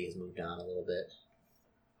part of the city has moved on a little bit.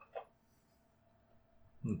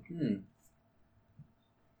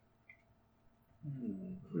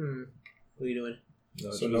 What are you doing?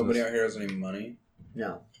 No, So nobody out here has any money?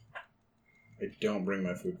 No. I don't bring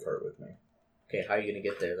my food cart with me. Okay, how are you gonna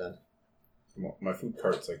get there then? My food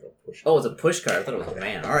cart's like a push. Oh, it's a push cart. I thought it was a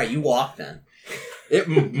van. All right, you walk then. It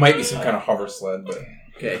might be some kind of hover sled, but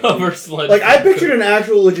Okay. Hover sled. Like, I pictured an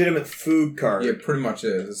actual legitimate food cart. yeah, pretty much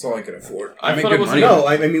is. It's all I could afford. I make thought it good was money. No,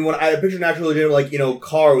 I mean, when I pictured an actual legitimate,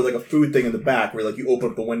 car with, like, a food thing in the back where, like, you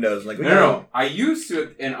open up the windows and, like... No. I used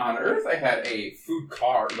to, and on Earth I had a food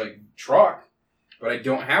car, truck, but I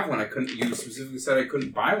don't have one. You specifically said I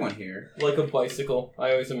couldn't buy one here. Like a bicycle.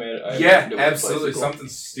 I always imagined. Yeah, absolutely. Something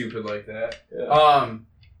stupid like that. Yeah.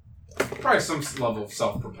 Probably some level of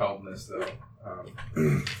self-propelledness,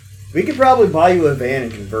 though. We could probably buy you a van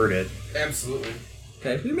and convert it. Absolutely.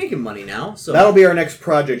 Okay, we're making money now, so That'll be our next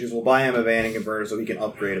project, is we'll buy him a van and convert it so he can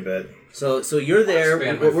upgrade a bit. so you're there.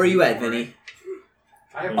 Expand my Where are you food at, court. Vinny?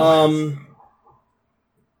 I have Um,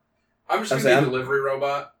 I'm just going say to be I'm- a delivery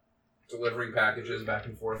robot, delivering packages back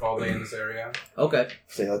and forth all day in this area. Okay.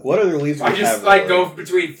 say, like, what other leads do I we just, have? go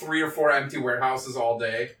between 3 or 4 empty warehouses all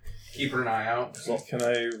day, keeping an eye out. Can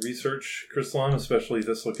I research Chrislam, especially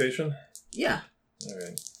this location? Yeah. All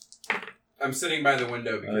right. I'm sitting by the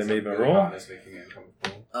window because I made my the roll. robot is making it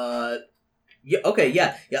uncomfortable. Yeah. Okay.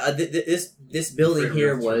 Yeah. Yeah. This building Afraid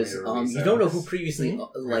here we have to was. turn it over You don't know who previously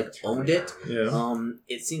owned it. Yeah.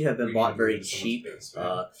 It seemed to have been bought very cheap.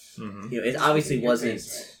 Mm-hmm. It obviously wasn't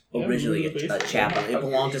originally a chapel. It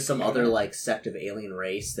belonged to some other sect of alien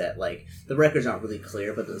race that the records aren't really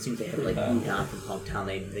clear, but it seems they have moved on from Punktown.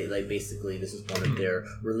 They basically, this is one of their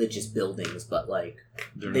religious buildings, but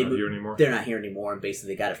They're they not moved- here anymore. they're not here anymore, and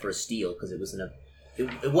basically they got it for a steal because it was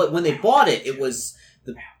when they bought it, it was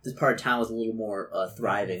this part of town was a little more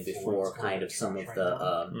thriving before kind of some of the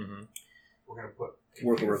Mm-hmm. we're gonna put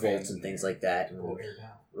worker computer revolts fans and in things there. like that, and Cool air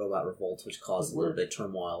down. robot revolts, which caused a little bit of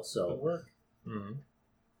turmoil. So, Mm-hmm.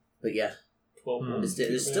 but yeah, 12 volts.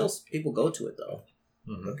 there's still people go to it though.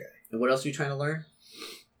 Mm-hmm. Okay. And what else are you trying to learn?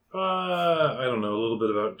 I don't know, a little bit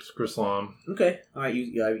about Grislam. Okay, all right.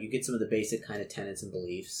 You get some of the basic kind of tenets and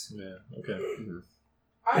beliefs. Yeah, okay.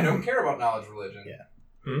 I don't care about knowledge religion.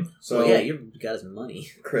 Yeah. So So, yeah, you got his money,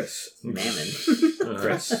 Chris. mammon.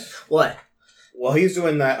 Chris. What? While he's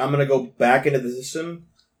doing that, I'm going to go back into the system,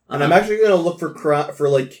 and I'm actually going to look for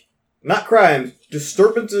like, not crimes,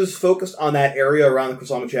 disturbances focused on that area around the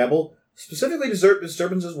Kusama Chapel, specifically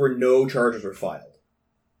disturbances where no charges were filed.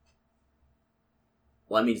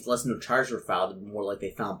 Well, I mean, it's less no charges were filed, and more like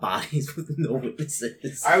they found bodies with no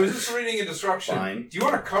witnesses. I was just reading a instruction. Fine. Do you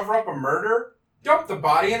want to cover up a murder? Dump the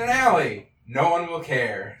body in an alley. No one will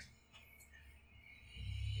care.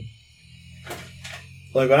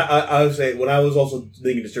 Like, I would say, when I was also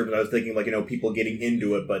thinking disturbance, I was thinking, like, people getting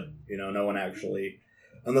into it, but, no one actually...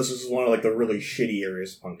 Unless this is one of, like, the really shitty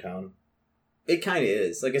areas of Punktown. It kind of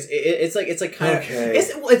is. Like it's like kind of. Okay.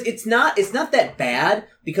 It's not that bad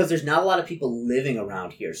because there's not a lot of people living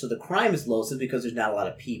around here. So the crime is low simply because there's not a lot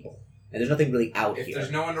of people and there's nothing really out If here.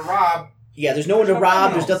 there's no one to rob, Yeah, there's no one to no rob.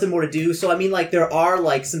 criminals. There's nothing more to do. So I mean, like there are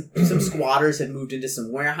like some squatters have moved into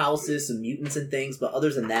some warehouses, some mutants and things. But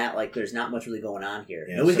other than that, like there's not much really going on here.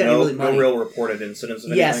 Yeah, Nobody's so got any really money. no real reported incidents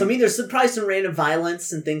of Yeah, anything. so I mean, there's probably some random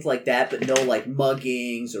violence and things like that, but no like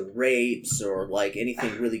muggings or rapes or like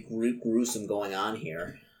anything really gruesome going on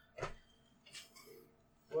here.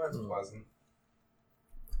 well, that's pleasant.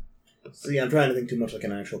 See, I'm trying to think too much like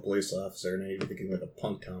an actual police officer, and I'm even thinking like a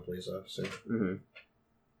Punktown police officer. Mm-hmm.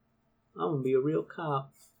 I'm gonna be a real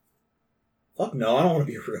cop. Fuck no, I don't want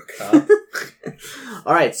to be a real cop.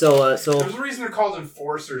 All right, so There's a reason they're called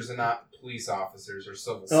enforcers and not police officers or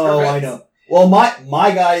civil servants. Oh, I know. Well,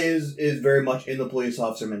 my guy is very much in the police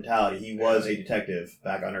officer mentality. He was a detective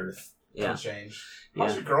back on Earth. yeah, Don't change.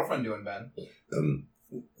 How's your girlfriend doing, Ben?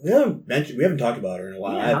 We haven't talked about her in a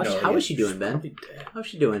while. I have no how idea. is she doing, Ben? How's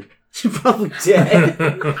she doing? She's probably dead.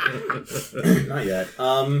 Not yet.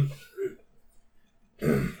 He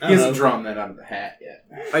hasn't drawn that out of the hat yet.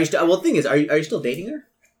 Are you still? Well, the thing is, are you still dating her?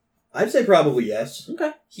 I'd say probably yes.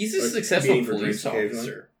 Okay. He's a Like, successful meeting for police drinks occasionally.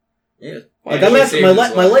 officer. Yeah. Like Why I'm did he actually save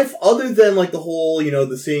my his life, other than like the whole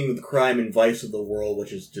the seeing the crime and vice of the world,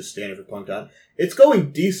 which is just standard for Punktown, it's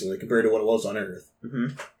going decently compared to what it was on Earth.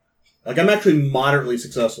 Mm-hmm. Like I'm actually moderately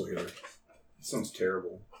successful here. Sounds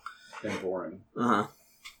terrible and boring. Uh huh.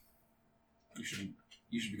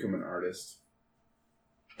 You should become an artist.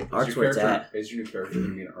 Art's where it's at. Is your new character going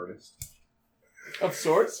to be an artist? Of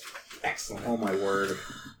sorts. Excellent. Oh my word!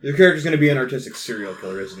 Your character's going to be an artistic serial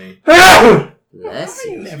killer, isn't he? Bless I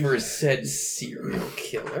you. never said serial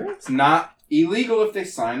killer. It's not illegal if they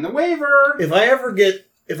sign the waiver. If I ever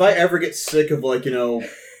get sick of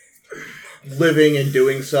living and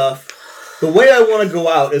doing stuff, the way I want to go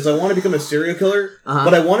out is I want to become a serial killer, Uh-huh.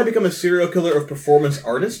 but I want to become a serial killer of performance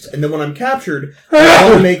artists, and then when I'm captured, I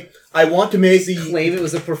want to make the Claim it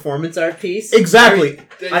was a performance art piece. exactly.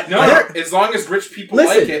 As long as rich people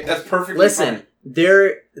Listen. like it, that's perfectly Listen, fine.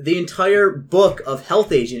 the entire book of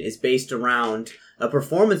Health Agent is based around a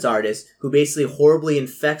performance artist who basically horribly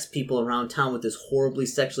infects people around town with this horribly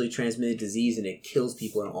sexually transmitted disease, and it kills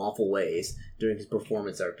people in awful ways during his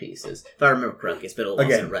performance art pieces. If I remember correctly, it's been a little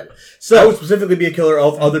while since I read it. So I would So, specifically be a killer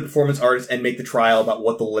of other performance artists and make the trial about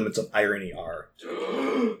what the limits of irony are.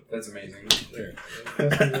 That's amazing.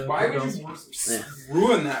 Why Why would you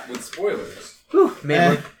ruin that with spoilers? whew,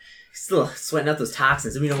 man, we're still sweating out those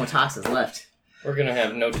toxins, and we don't want toxins left. We're gonna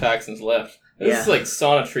have no toxins left. This Yeah. is like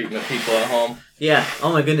sauna treatment, people at home. Yeah.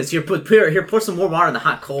 Oh my goodness. Here, pour some more water on the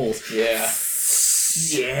hot coals. Yeah.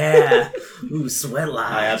 Yeah. Ooh, sweat I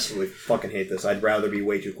lodge. absolutely fucking hate this. I'd rather be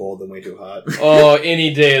way too cold than way too hot. Oh,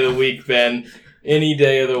 any day of the week, Ben. Any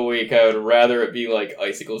day of the week, I would rather it be like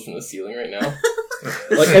icicles from the ceiling right now.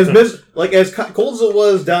 as cold as it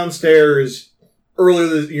was downstairs earlier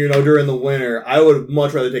this, during the winter, I would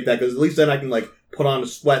much rather take that because at least then I can put on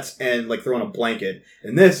sweats and throw on a blanket.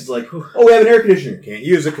 And this is oh, we have an air conditioner, can't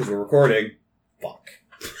use it because we're recording. Fuck.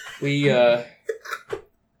 We,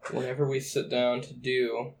 whenever we sit down to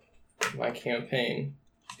do my campaign,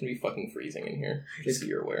 it's gonna be fucking freezing in here. Just so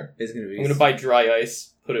you're aware. It's gonna be. I'm gonna buy dry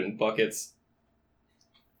ice, put it in buckets.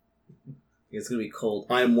 It's gonna be cold.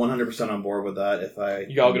 I am 100% on board with that. If I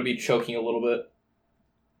You all gonna be choking a little bit.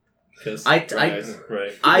 Because I-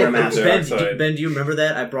 Right. Ben, Outside. Ben, do you remember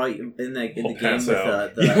that? I brought you in the We'll game pass with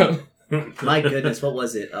out. the My goodness, what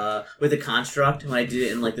was it? With the construct, when I did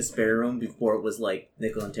it in like the spare room before it was like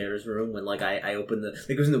Nickel and Tara's room, when like I opened the, like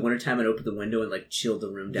it was in the wintertime, and opened the window and like chilled the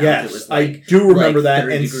room down. Yes, it was, like, I do remember like that.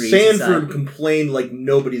 30 And degrees Sanford inside. complained like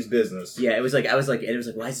nobody's business. Yeah, it was like, I was like, and it was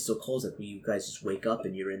like, why is it so cold? It's like, well, you guys just wake up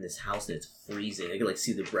and you're in this house and it's freezing. I could like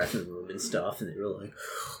see the breath in the room and stuff, and they were like,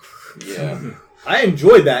 Yeah. I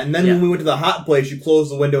enjoyed that. And then Yeah. when we went to the hot place, you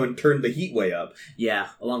closed the window and turned the heat way up. yeah,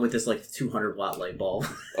 along with this like 200-watt light bulb.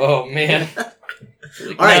 Oh man.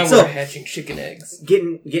 Like, All right, now so- we're hatching chicken eggs.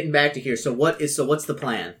 Getting back to here. So what's the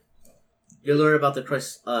plan? You learn about the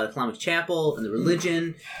Islamic chapel and the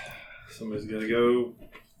religion. Somebody's got to go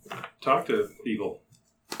talk to people.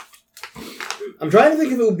 I'm trying to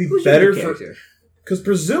think if it would be Who's your better main for... character? Because One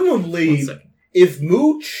presumably, second. if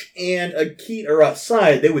Mooch and Akeet are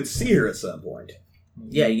outside, they would see her at some point.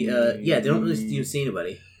 Yeah, they don't really see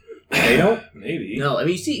anybody. They don't? Maybe. No, I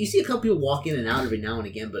mean you see a couple people walk in and out every now and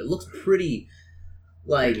again, but it looks pretty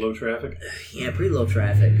like Low traffic. pretty low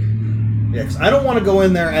traffic. Yeah, 'cause I don't want to go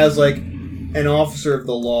in there as, like, an officer of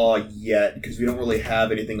the law yet, because we don't really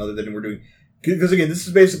have anything other than we're doing... Because, again, this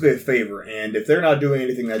is basically a favor, and if they're not doing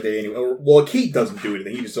anything that day anyway... Well, Akeet doesn't do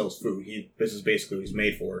anything, he just sells food. This is basically what he's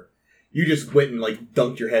made for. You just went and, like,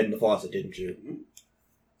 dunked your head in the faucet, didn't you?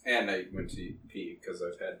 And I went to pee because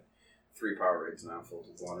I've had 3 Powerades now filled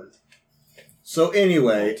with water. So,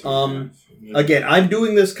 anyway, again, I'm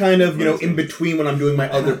doing this kind of, in between when I'm doing my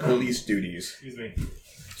other police duties. Excuse me.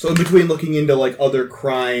 So in between looking into like other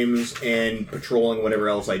crimes and patrolling whatever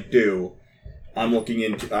else I do, I'm looking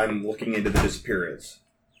into the disappearance.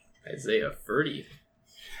 Isaiah Ferdy.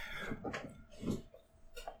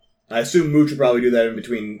 I assume Mooch would probably do that in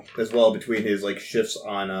between as well, between his like shifts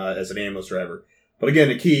on as an ambulance driver. But again,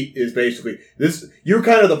 Akeet is basically this. You're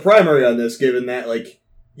kind of the primary on this, given that like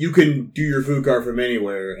you can do your food cart from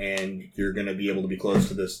anywhere, and you're going to be able to be close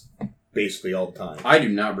to this basically all the time. I do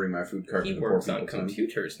not bring my food cart He to the poor works on people's home.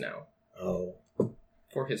 computers now Oh,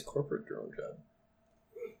 for his corporate drone job.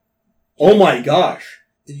 oh my gosh!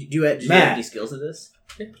 Did you have Matt. any skills at this?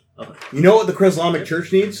 You know what the Islamic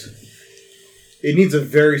Church needs? It needs a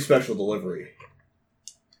very special delivery.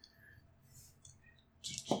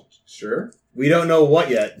 Sure. We don't know what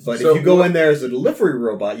yet, but So if you go what- in there as a delivery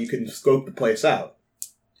robot, you can scope the place out.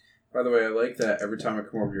 By the way, I like that every time I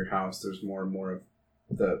come over to your house, there's more and more of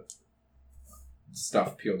the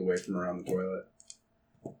stuff peeled away from around the toilet.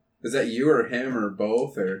 Is that you or him or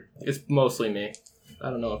both? Or It's mostly me. I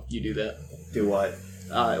don't know if you do that. Do what?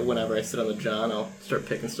 Whenever I sit on the john, I'll start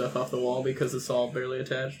picking stuff off the wall because it's all barely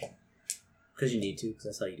attached. Because you need to, because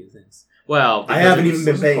that's how you do things. Well, I because haven't it even was-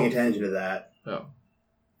 been paying attention to that. Oh.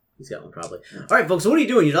 He's got one probably. All right, folks. So what are you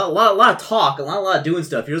doing? You got a lot of talk, a lot of doing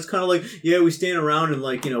stuff. You're just kind of like, we stand around and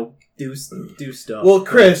like do stuff. Well,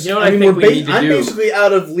 Chris, You know what I I mean, think we need to I'm do? basically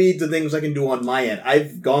out of leads and things I can do on my end.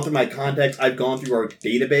 I've gone through my contacts. I've gone through our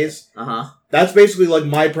database. That's basically like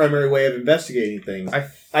my primary way of investigating things.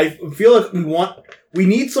 I feel like we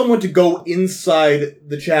need someone to go inside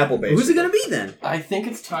the chapel. Basically, Who's it gonna be then? I think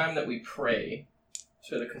it's time that we pray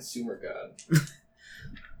to the consumer god.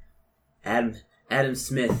 Adam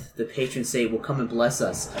Smith, the patron saint, will come and bless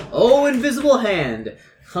us. Oh, invisible hand,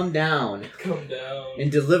 come down Come down.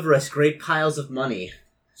 and deliver us great piles of money.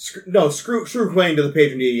 Screw claim to the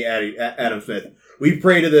patron deity Adam Smith. We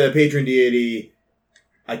pray to the patron deity.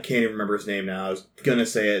 I can't even remember his name now. I was gonna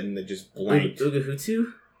say it and it just blanked.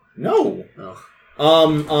 Ugahutu? No. Oh.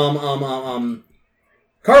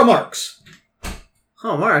 Karl Marx.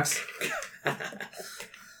 Oh, Marx.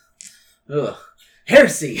 Ugh.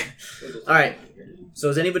 Heresy. All right. So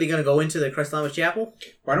is anybody going to go into the Christ Chapel?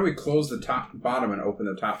 why don't we close the bottom and open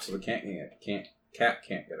the top so the cat can't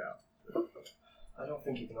get out? I don't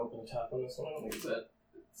think you can open the top on this one. I don't think it's that.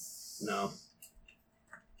 No.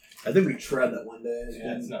 I think we tried that one day.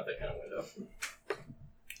 Yeah, it's not that kind of window.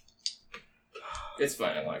 It's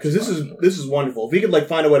fine. I like Because this is wonderful. If we could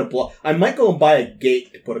find a way to block, I might go and buy a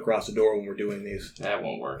gate to put across the door when we're doing these. That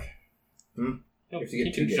won't work. Hmm?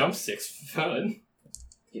 You can jump 6 foot.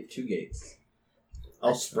 Get 2 gates.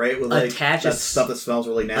 I'll spray it with Attach that a stuff that smells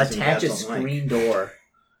really nasty. Attach a and cats don't like. screen door.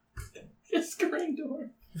 A screen door.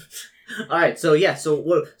 All right. So what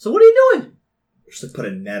are you doing? Just put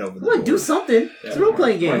a net over the Come on, door. do something. It's a role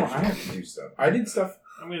playing Why game. don't I have to do stuff? I did stuff.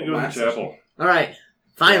 I'm going to go to the chapel. All right.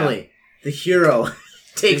 Finally, the hero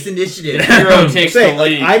takes initiative. Hero takes Say, the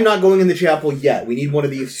lead. I'm not going in the chapel yet. We need one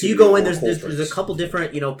of these. So you go in. or There's culprits. a couple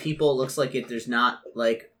different people. It looks like there's not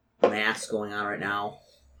mass going on right now.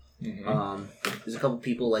 Mm-hmm. There's a couple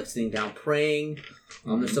people sitting down praying.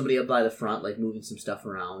 There's somebody up by the front moving some stuff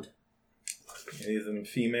around. Any of them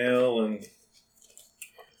female and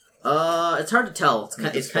It's hard to tell.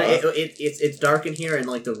 It's dark in here, and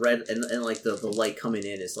like the red and like the light coming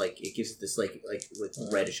in is like it gives it this like with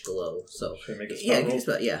reddish glow. So Should I make a spot yeah, roll? give me a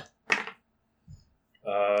spot, yeah.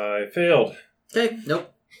 I failed. Okay,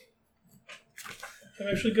 nope. I'm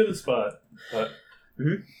actually good at spot, but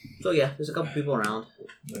So yeah, there's a couple people around.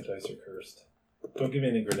 my dice are cursed. Don't give me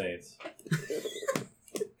any grenades.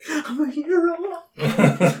 I'm a hero.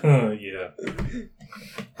 Yeah.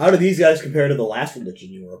 How do these guys compare to the last religion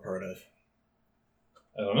you were a part of?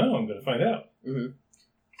 I don't know. I'm going to find out.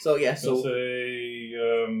 So yeah, So so say,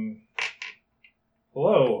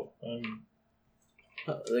 hello. I'm.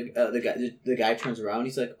 the guy turns around.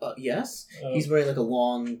 He's like, yes. Uh, He's wearing like a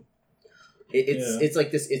long. It's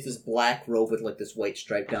like this. It's this black robe with like this white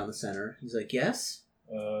stripe down the center. He's like, yes.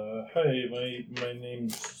 Hi, my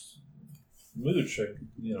name's Mooch. I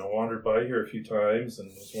wandered by here a few times and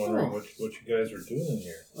was wondering what you guys were doing in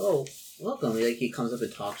here. Oh, welcome. He comes up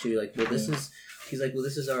and talks to you. Like, well, this is. He's like, well,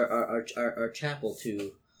 this is our chapel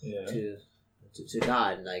to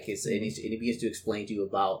God, and like and he begins to explain to you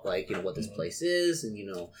about like what this place is, and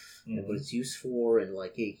and what it's used for, and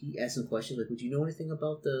like he asks some questions like, would you know anything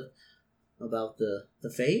about the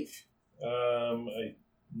faith? I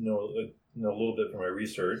know a little bit from my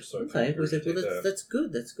research, so Okay, I well, that's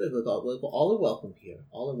good. That's good. Look, all are welcome here.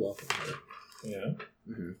 All are welcome here. Yeah.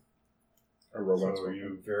 Mm-hmm. Our robots So are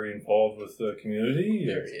you very involved with the community?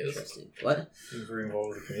 There he is. Interesting. What? You're very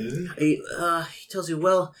involved with the community? He tells you,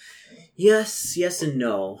 well, yes and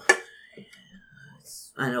no.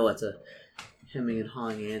 I know it's a hemming and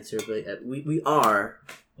hawing answer, but we are,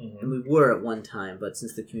 and we were at one time, but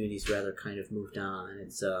since the community's rather kind of moved on,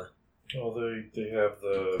 it's Well, they have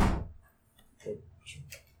the.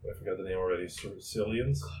 I forgot the name already.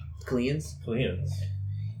 Cillians? Gleans? Cillians.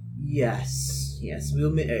 Yes.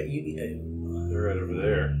 We'll. They're right over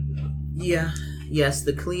there. Yeah. Yes,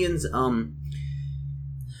 the Cleans.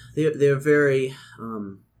 They're very.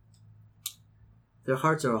 Their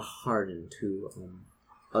hearts are hardened to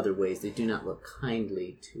other ways. They do not look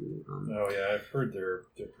kindly to. Oh yeah, I've heard they're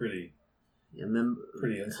pretty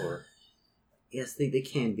pretty insular. Yes, they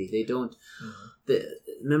can be. They don't.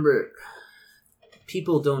 Remember,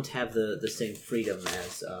 people don't have the same freedom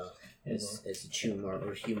as the Chum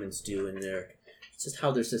or humans do, and it's just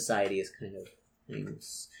how their society is kind of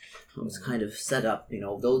things. It's kind of set up.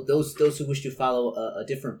 Those who wish to follow a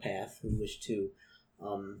different path, who wish to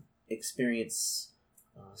experience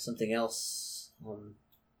something else,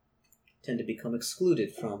 tend to become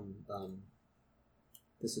excluded from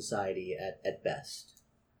the society at best.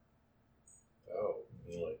 Oh,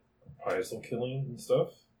 you mean like Paizel killing and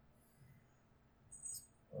stuff?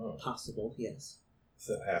 Oh. Possible, yes. Has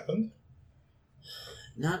that happened?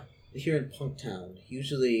 Not here in Punktown.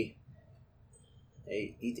 Usually,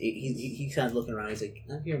 he kind of looking around. He's like,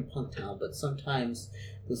 not here in Punktown, but sometimes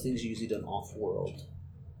those things are usually done off-world,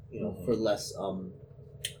 for less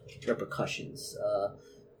repercussions.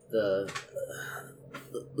 The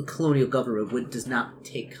colonial government does not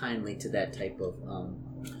take kindly to that type of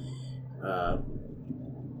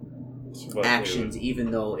actions,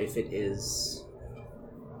 even though if it is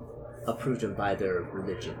approved of by their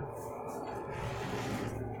religion.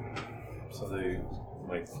 So they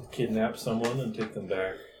might kidnap someone and take them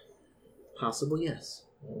back. Possible, yes.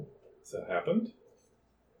 Oh, has that happened?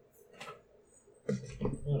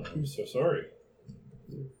 Oh, I'm so sorry.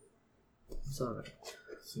 It's all right.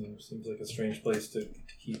 Seems like a strange place to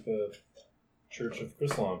keep a Church of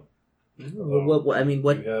Islam. What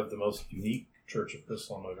You have the most unique Church of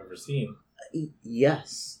Islam I've ever seen.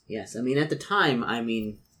 Yes. I mean, at the time,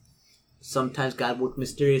 sometimes God worked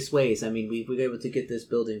mysterious ways. We were able to get this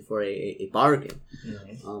building for a bargain.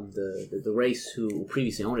 Mm-hmm. The race who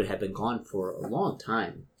previously owned it had been gone for a long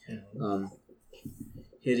time. Mm-hmm.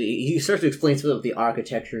 He starts to explain some of the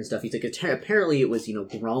architecture and stuff. He's like, apparently it was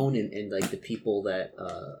grown, and like the people that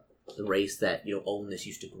the race that own this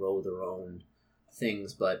used to grow their own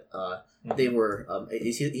things, but they were.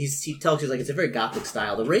 He tells you like it's a very Gothic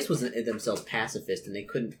style. The race was themselves pacifist, and they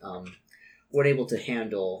weren't able to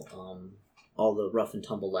handle all the rough and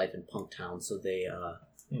tumble life in Punktown, so they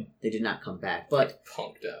did not come back. But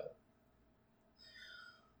punked out.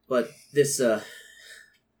 But this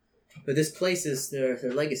place is their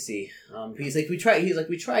legacy. He's like we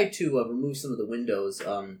tried to remove some of the windows,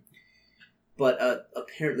 but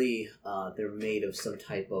apparently they're made of some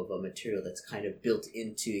type of a material that's kind of built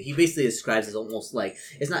into. He basically describes it as almost like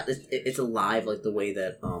it's alive, like the way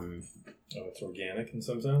that. Oh, it's organic in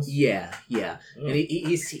some sense? Yeah. Oh. And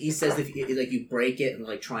he says if you break it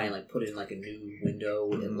and try and put it in a new window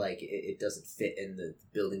and it doesn't fit and the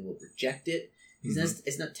building will reject it. He says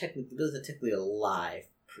it's not technically alive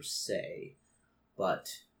per se, but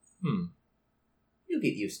you'll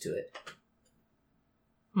get used to it.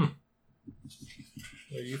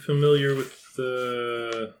 Are you familiar with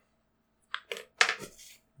the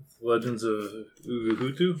legends of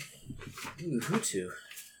Uguhutu? Hutu.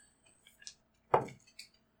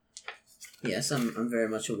 Yes, I'm very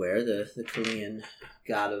much aware. The Korean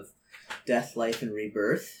god of death, life, and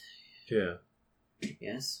rebirth. Yeah.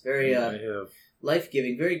 Yes, very I have.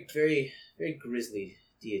 life-giving, very, very, very grisly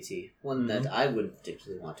deity. One that I wouldn't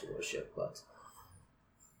particularly want to worship, but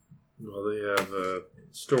Well, they have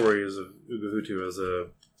stories of Uguhutu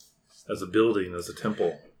as a building, as a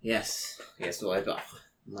temple. yes. Well, oh,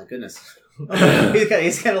 my goodness.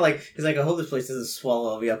 he's kind of like I hope this place doesn't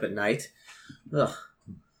swallow me up at night. Ugh.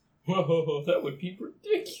 Whoa, that would be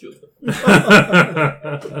ridiculous.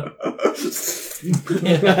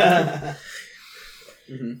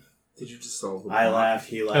 Mm-hmm. Did you just solve the I plot? laughed.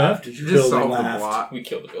 He laughed. Did you just Building solve the laughed. plot? We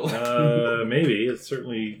killed the building. Maybe. It's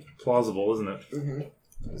certainly plausible, isn't it? Mm-hmm.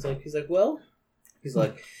 He's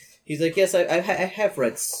like, yes, I have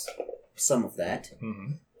read some of that.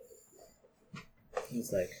 Mm-hmm.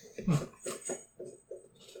 He's like,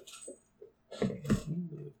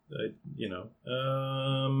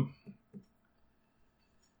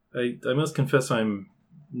 I must confess I'm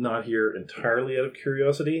not here entirely out of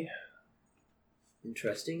curiosity.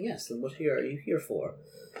 interesting. Yes. Then what are you here for?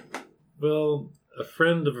 Well, a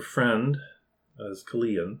friend of a friend is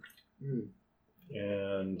Kalian, Mm.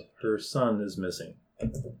 and her son is missing.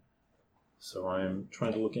 So I'm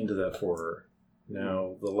trying to look into that for her.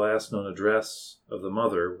 Now, the last known address of the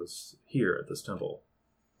mother was here at this temple.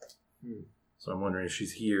 Hmm. So I'm wondering if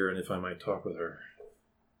she's here and if I might talk with her.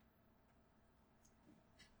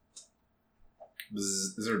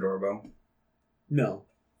 Is there a doorbell? No.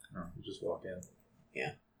 You just walk in.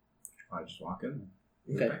 I just walk in.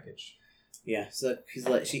 Okay. Package. Yeah. So he's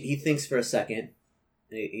like, he thinks for a second,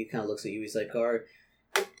 and he kind of looks at you. He's like,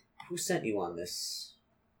 who sent you on this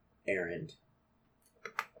errand?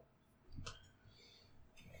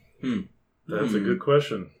 That's a good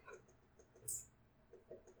question.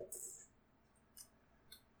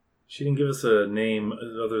 She didn't give us a name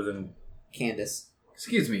other than... Candace.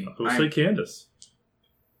 Excuse me. We'll say Candace.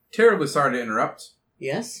 Terribly sorry to interrupt.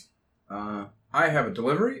 Yes. I have a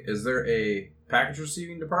delivery. Is there a package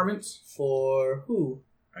receiving department? For who?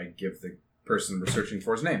 I give the person we're searching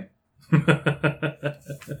for his name.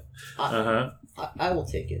 Uh-huh. I will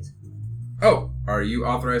take it. Oh, are you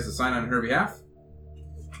authorized to sign on her behalf?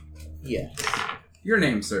 Yeah. Your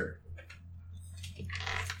name, sir.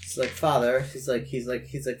 It's like Father. He's like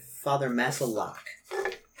Father Masalak.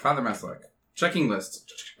 Father Maslak. Checking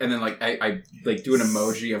list. And then I do an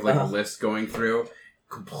emoji of a list going through.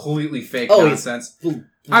 Completely fake nonsense.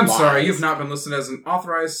 I'm sorry, you've not been listed as an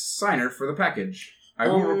authorized signer for the package. I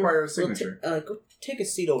will require a signature. Go take a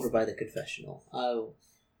seat over by the confessional. I'll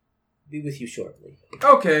be with you shortly.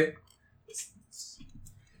 Okay.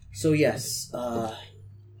 So yes, let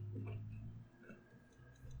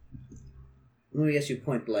me ask you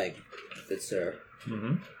point blank, good sir.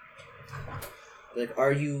 Mm-hmm. Like,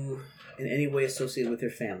 are you in any way associated with her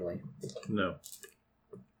family? No.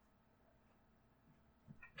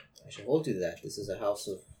 I shall hold you to that. This is a house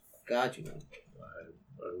of God, you know.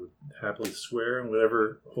 I would happily swear in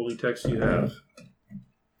whatever holy text you have.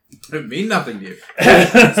 It mean nothing to you.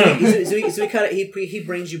 So he kind of he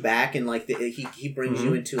brings you back and like he brings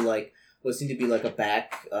you into like what seemed to be like a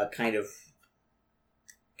back kind of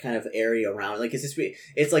area around. Like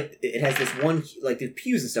it's like it has this one like the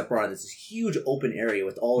pews and stuff brought in this huge open area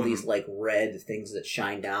with all these like red things that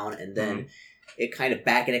shine down, and then it kind of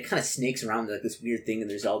snakes around like this weird thing,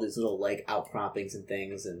 and there's all these little like outcroppings and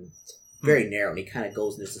things, and it's very narrow. And he kind of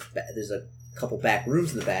goes and there's a couple back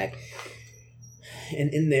rooms in the back.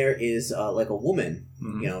 And in there is like a woman,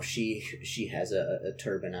 you know, she has a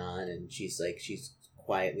turban on, and she's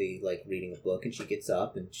quietly like reading a book, and she gets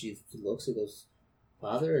up and she looks and goes,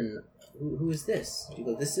 "Father, and who is this?" She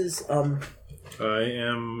goes, "This is I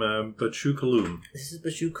am Bachu Kaloum. This is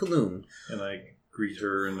Bashu Kaloum." And I greet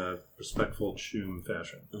her in a respectful Chum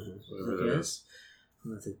fashion. Whatever that is.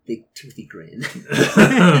 That's a big toothy grin.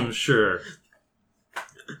 Sure.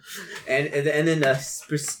 And then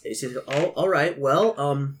she says, "Oh, all right. Well,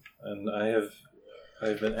 And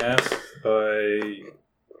I've been asked by,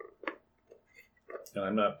 and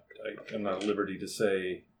I'm not at liberty to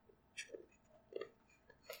say.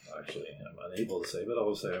 Actually, I'm unable to say, but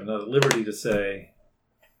I'll say I'm not at liberty to say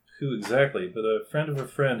who exactly. But a friend of a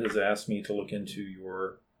friend has asked me to look into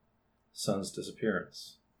your son's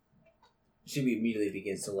disappearance. she immediately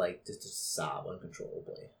begins to like just to sob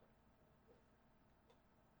uncontrollably.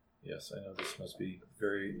 Yes, I know this must be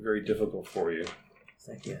very, very difficult for you. It's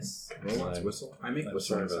like, yes. Roll to whistle. I make I'm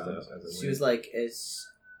whistling sorry about sounds that. as a She was like,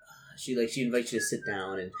 she invites you to sit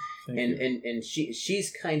down, Thank you. and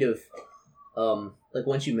she's kind of, like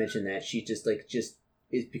once you mention that, she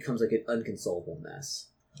it becomes like an unconsolable mess.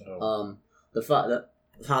 Oh. The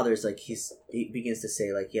father's like, he begins to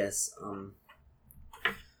say like, yes,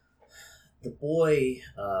 the boy,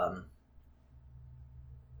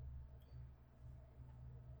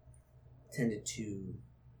 tended to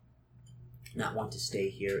not want to stay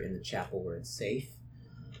here in the chapel where it's safe.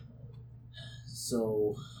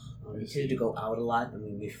 So he tended to go out a lot, and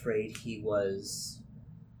we were afraid he was.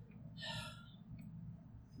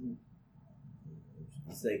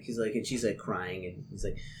 He's like, and she's like crying, and he's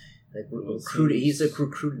like recruited. He's like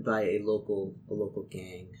recruited by a local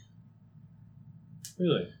gang.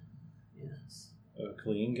 Really? Yes. A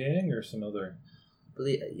Kalian gang or some other?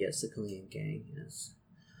 Yes, the Kalian gang. Yes.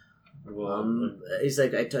 Well, He's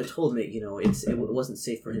like, I told him, it wasn't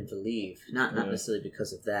safe for him to leave. Not necessarily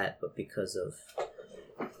because of that, but because of.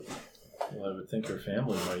 Well, I would think her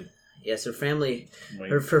family might. Yes, her family.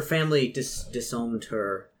 Her family disowned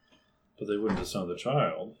her. But they wouldn't disown the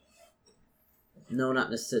child. No, not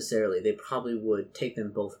necessarily. They probably would take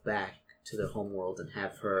them both back to their homeworld and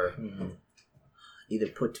have her either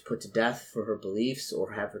put to death for her beliefs,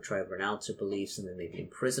 or have her try to renounce her beliefs and then maybe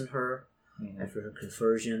imprison her after her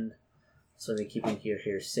conversion. So they keep her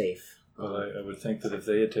here safe. But I would think that if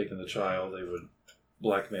they had taken the child, they would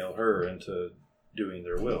blackmail her into doing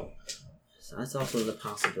their will. So that's also the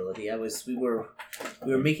possibility. We were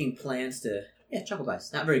making plans to. Yeah, chocolate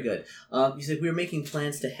bites. Not very good. You said we were making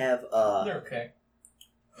plans to have They're okay.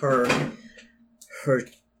 her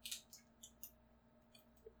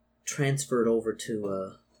transferred over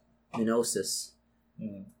to Minosis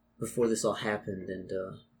before this all happened, and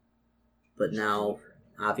but now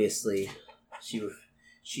obviously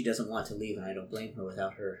she doesn't want to leave, and I don't blame her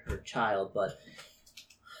without her child. But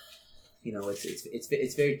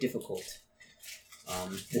it's very difficult.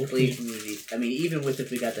 The Kalian community, I mean, even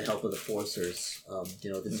if we got the help of the Forcers,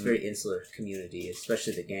 this is a very insular community,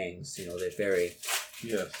 especially the gangs, they're very,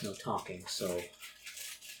 talking, so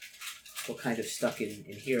we're kind of stuck in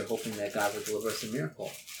here hoping that God will deliver us a miracle.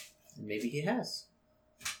 And maybe he has.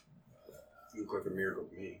 You look like a miracle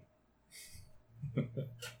to me.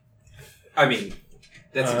 I mean,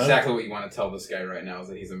 that's exactly what you want to tell this guy right now, is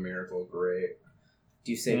that he's a miracle. Great.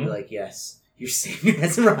 Do you say, like, yes, your Savior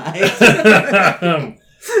has arrived?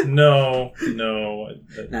 No.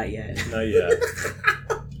 Not yet. Not yet.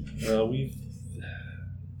 Well,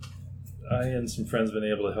 I and some friends have been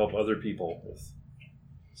able to help other people with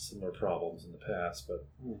similar problems in the past, but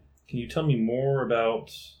can you tell me more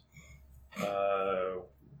about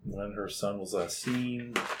when her son was last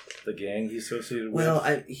seen, the gang he associated with?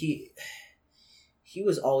 Well, he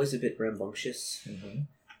was always a bit rambunctious.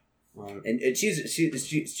 And she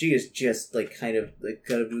is just like kind of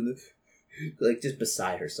doing just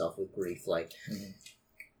beside herself with grief, like.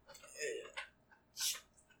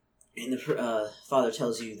 And the father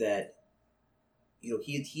tells you that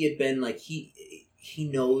he had been like he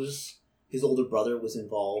knows his older brother was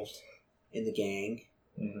involved in the gang.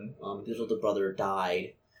 His older brother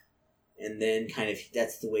died, and then kind of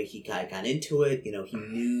that's the way he got into it. He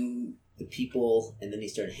knew the people, and then he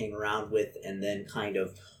started hanging around with, and then kind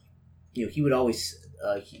of. He would always,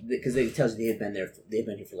 because they tells you they've been here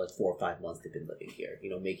for like 4 or 5 months. They've been living here,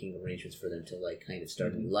 making arrangements for them to like kind of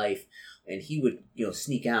start a new life. And he would,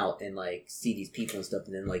 sneak out and like see these people and stuff.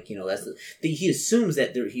 And then like, he assumes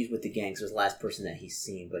that he's with the gang. So it's the last person that he's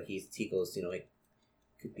seen, but he goes, it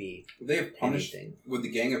could be. Would they have punished? Anything. Would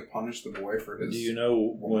the gang have punished the boy for his? Do you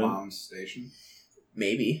know when mom's station?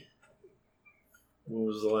 Maybe. When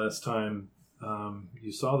was the last time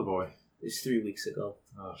you saw the boy? It was 3 weeks ago.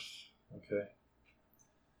 Oh, okay.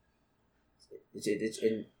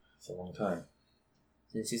 It's a long time.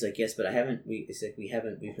 And she's like, yes, but we've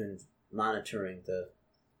been monitoring the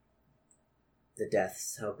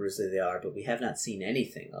deaths, how grisly they are, but we have not seen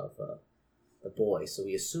anything of the boy, so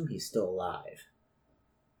we assume he's still alive.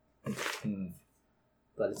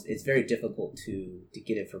 But it's very difficult to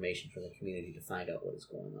get information from the community to find out what is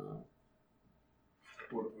going on.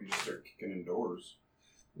 What if we just start kicking in doors?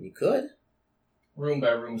 You could. Room by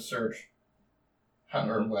room search.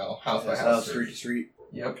 House by house, street to street.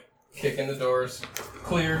 Yep. Kick in the doors.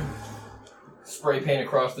 Clear. Spray paint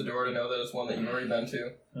across the door to know that it's one that you've already been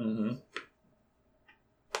to.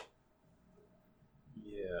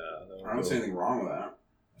 Yeah. I don't see anything wrong with that.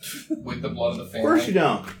 With the blood of the family. Of course you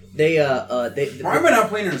don't. Why am I not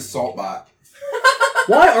playing an assault bot?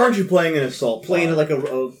 Why aren't you playing an assault? Playing like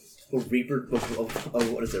a Reaper,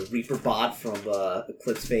 what is it? Reaper bot from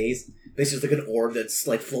Eclipse Phase. Basically, like an orb that's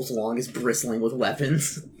like floats along, is bristling with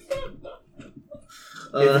weapons.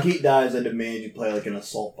 If Keat dies, I demand you play like an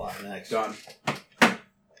assault bot next. Done.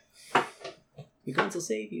 Your guns will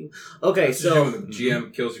save you. Okay, That's so when the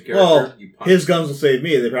GM kills your character. Well, you punch. his guns will save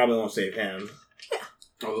me. They probably won't save him.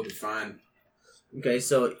 Oh, they'll be fine. okay,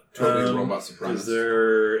 so Totally robot surprise. Is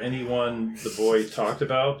there anyone the boy talked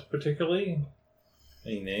about particularly?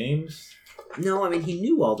 Any names? no, I mean he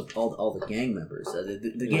knew all the gang members.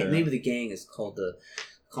 The Yeah. name of the gang is call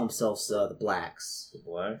themselves the Blacks. The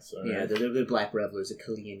Blacks? All Yeah, right. they're the Black Revelers, a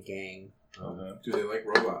Killian gang. Uh-huh. Do they like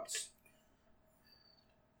robots?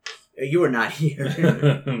 You are not here.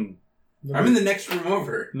 I'm in the next room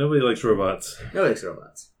over. Nobody likes robots. No likes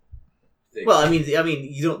robots. They- Well, I mean,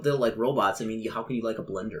 you don't. They'll like robots. I mean, how can you like a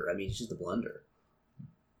blender? I mean, it's just a blender.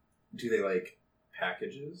 Do they like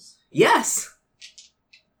packages? Yes.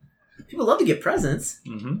 People love to get presents.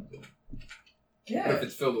 Mm-hmm. What if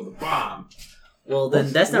it's filled with a bomb? Well,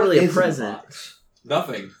 then that's not really a present.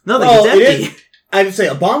 Nothing. Nothing. Well, It's it empty. is- I would say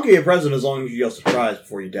a bomb can be a present as long as you yell surprise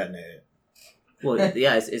before you detonate it. Well,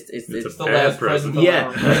 yeah, it's It's the a bad last present. present of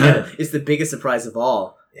yeah. It's the biggest surprise of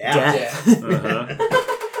all. Yeah. Death. Uh-huh.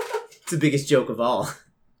 It's the biggest joke of all.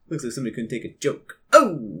 Looks like somebody couldn't take a joke.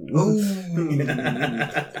 Oh.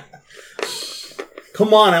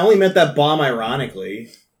 Come on, I only meant that bomb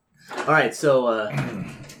ironically. All right, so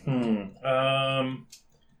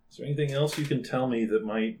Is there anything else you can tell me that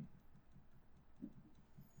might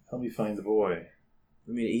help me find the boy?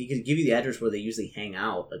 I mean, he could give you the address where they usually hang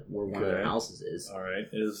out, like where one of their Okay. houses is. All right.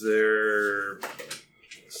 Is there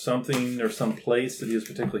something or some place that he was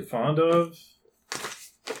particularly fond of?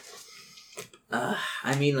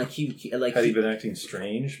 I mean, like he like Had he been acting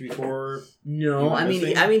strange before? no, You were I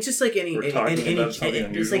missing? mean, just like any We're talking about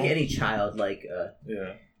something just like unusual? any child, like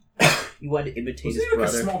Yeah. he wanted to imitate Was his he like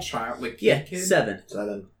brother. a small child? Like Yeah, kid? 7.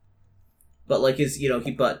 7. But like his,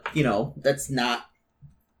 that's not,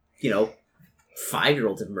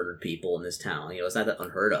 5-year-olds have murdered people in this town. It's not that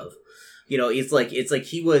unheard of. It's like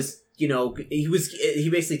he was, he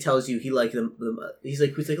basically tells you he's like,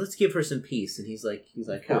 let's give her some peace, and he's like,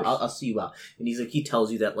 I'll see you out, and he's like, he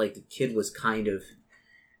tells you that like the kid was kind of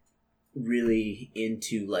really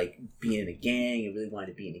into like being in a gang and really wanted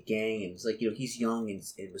to be in a gang, and it's like he's young and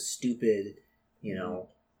was stupid, I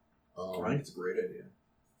think it's a great idea.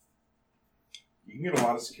 You can get a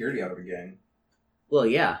lot of security out of a gang. Well,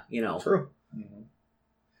 yeah, True. Mhm.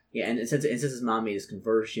 yeah, and since his mom made his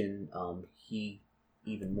conversion, he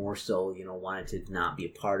even more so, wanted to not be a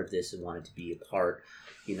part of this and wanted to be a part,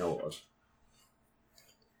 of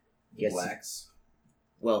yes, Blacks.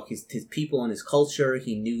 well, his people and his culture.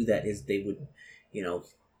 He knew that they would,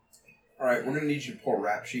 Alright, we're gonna need you to pour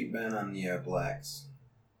rap sheet, Ben, on the blacks.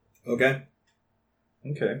 Okay.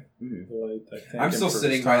 Okay. Mhm. Well, I thank I'm him still for his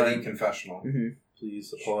sitting by the time. confessional.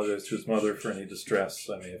 Please apologize to his mother for any distress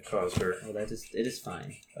I may have caused her. Oh, it is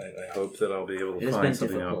fine. I hope that I'll be able It to has been find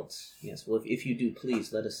something difficult. else. Yes. Well, if you do,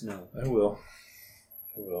 please let us know. I will.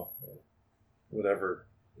 Whatever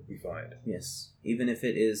we find. Yes, even if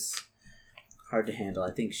it is hard to handle,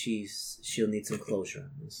 I think she'll need some closure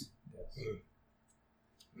on this.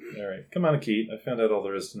 All right. Come on, Keat. I found out all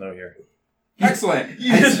there is to know here. Excellent.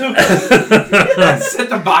 I set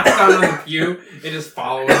the box down on the pew and just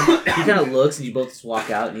follow him. He kind of looks, and you both just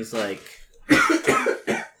walk out, and he's like,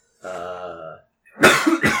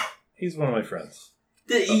 He's one of my friends.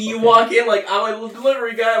 You walk in like, I'm a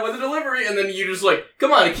delivery guy with a delivery, and then you just like,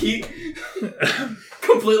 come on, Keith.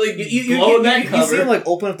 Completely blowing that cover. You see him like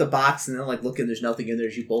open up the box and then like look and there's nothing in there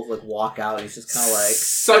as you both like walk out and he's just kind of like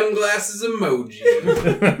Sunglasses emoji.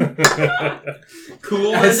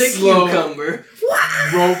 Cool as as a slow. cucumber.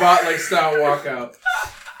 Robot like style walkout.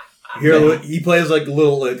 Here he plays like a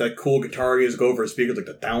little like cool guitar. He just go over his speakers like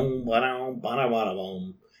the down, ba-down,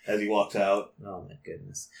 ba-da-ba-da-boom as he walks out. oh my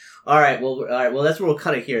goodness. All right, well that's where we'll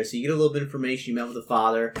cut it here. So you get a little bit of information. You met with the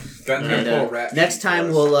father, Ben's and gonna pull rap next sheet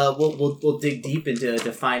time for us. we'll dig deep into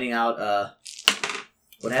finding out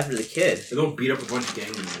what happened to the kid. They don't beat up a bunch of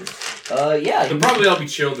gang members. Yeah, They'll probably all be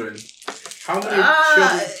children. How many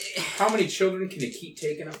children? How many children can you keep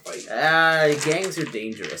taking a fight? gangs are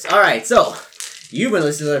dangerous. All right, so you've been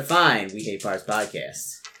listening to the Fine We Hate Parts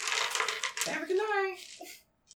podcast. Have a good night.